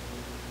love.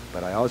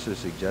 But I also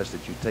suggest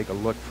that you take a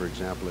look, for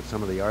example, at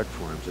some of the art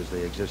forms as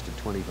they existed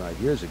 25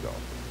 years ago,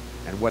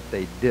 and what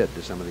they did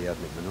to some of the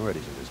ethnic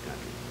minorities in this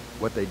country,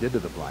 what they did to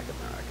the black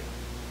American,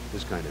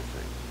 this kind of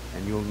thing.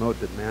 And you'll note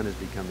that man is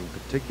becoming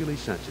particularly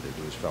sensitive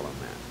to his fellow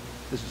man.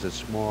 This is a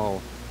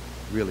small,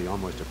 really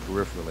almost a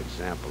peripheral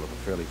example of a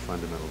fairly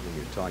fundamental thing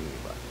you're talking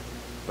about.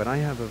 But I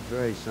have a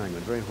very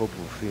sanguine, very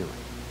hopeful feeling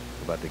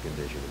about the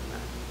condition of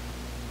man.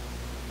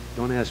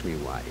 Don't ask me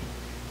why,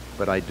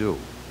 but I do.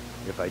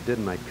 If I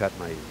didn't, I'd cut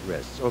my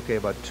wrists. Okay,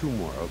 about two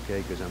more,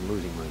 okay, because I'm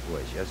losing my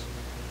voice, yes?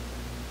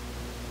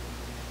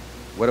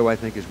 What do I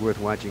think is worth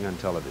watching on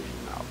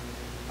television now?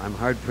 I'm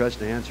hard-pressed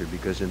to answer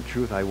because, in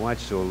truth, I watch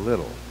so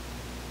little.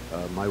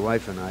 My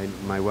wife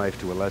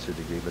to a lesser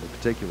degree, but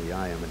particularly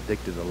I am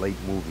addicted to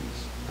late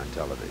movies on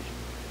television.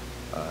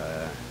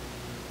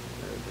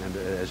 And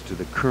as to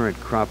the current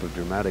crop of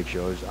dramatic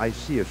shows, I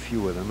see a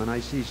few of them, and I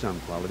see some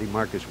quality.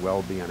 Marcus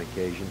Welby on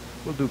occasion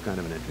will do kind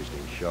of an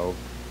interesting show.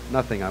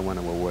 Nothing I want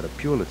to award a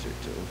Pulitzer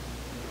to.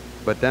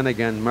 But then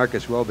again,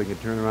 Marcus Welby can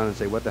turn around and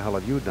say, what the hell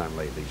have you done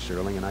lately,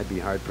 Serling? And I'd be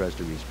hard-pressed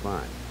to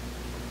respond.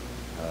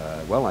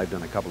 Well, I've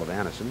done a couple of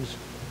Anisons,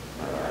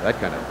 that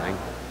kind of thing.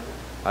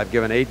 I've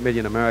given 8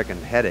 million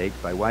American headache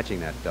by watching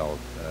that dull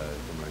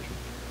commercial.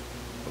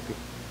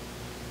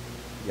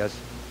 Yes?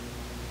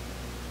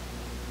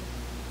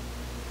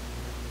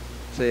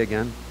 Say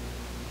again.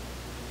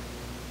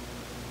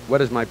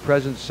 What is my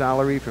present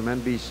salary from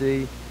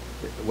NBC?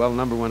 Well,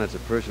 number one, it's a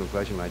personal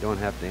question I don't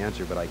have to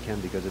answer, but I can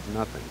because it's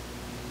nothing.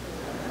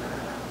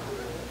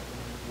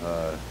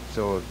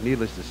 So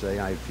needless to say,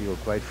 I feel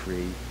quite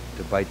free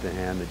to bite the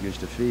hand that used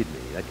to feed me,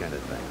 that kind of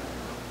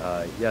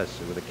thing. Yes,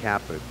 with a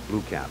cap, a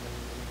blue cap.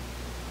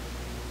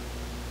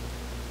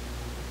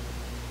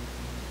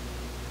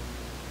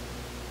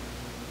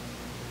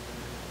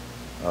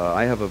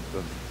 I have a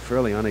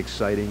fairly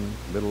unexciting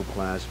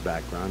middle-class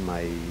background.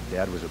 My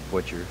dad was a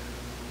butcher,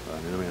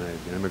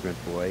 an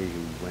immigrant boy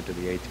who went to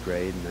the 8th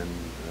grade and then,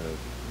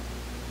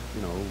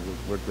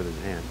 worked with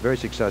his hands. Very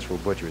successful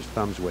butcher. His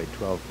thumbs weighed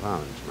 12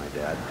 pounds, my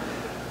dad.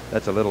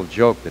 That's a little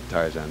joke that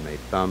Tarzan made.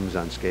 Thumbs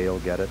on scale,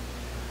 get it?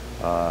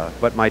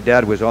 But my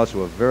dad was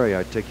also a very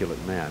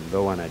articulate man,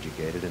 though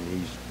uneducated, and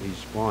he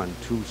spawned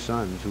 2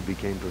 sons who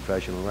became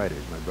professional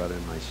writers, my brother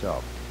and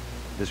myself.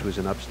 This was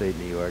in upstate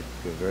New York,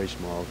 a very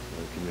small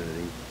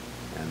community,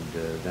 and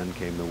then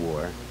came the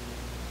war.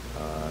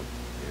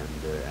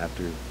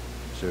 After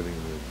serving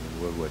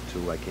in World War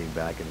II, I came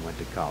back and went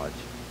to college,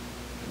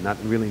 not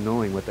really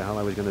knowing what the hell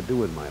I was going to do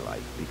with my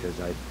life, because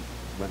I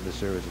went into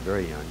service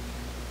very young,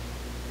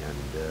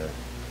 and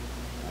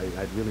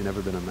I'd really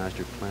never been a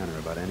master planner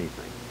about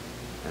anything.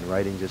 And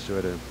writing just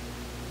sort of,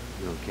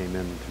 came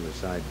in through a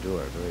side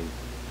door, very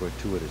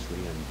fortuitously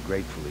and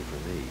gratefully for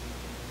me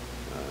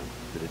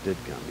that it did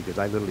come, because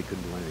I literally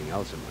couldn't do anything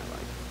else in my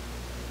life.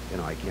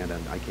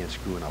 I can't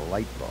screw in a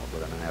light bulb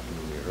without an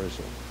afternoon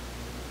rehearsal.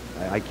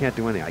 I can't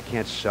do anything. I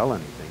can't sell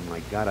anything.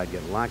 My God, I'd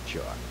get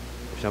lockjaw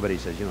if somebody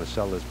says,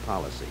 sell this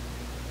policy.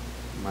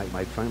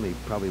 Might finally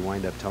probably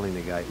wind up telling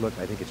the guy, look,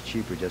 I think it's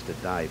cheaper just to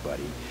die,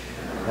 buddy.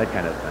 That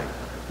kind of thing.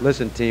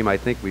 Listen, team, I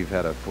think we've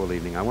had a full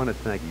evening. I want to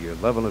thank you. Your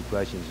level of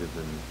questions have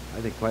been,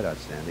 I think, quite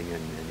outstanding,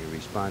 and your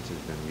response has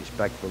been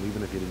respectful,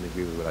 even if you didn't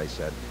agree with what I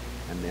said.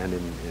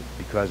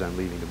 Because I'm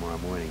leaving tomorrow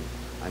morning,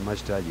 I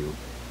must tell you,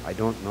 I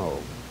don't know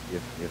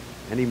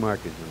if any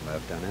mark has been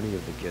left on any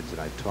of the kids that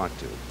I've talked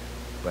to,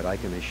 but I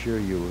can assure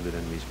you that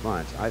in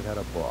response, I've had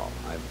a ball.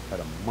 I've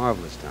had a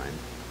marvelous time,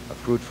 a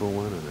fruitful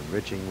one, an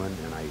enriching one,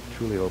 and I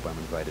truly hope I'm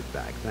invited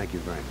back. Thank you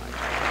very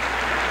much.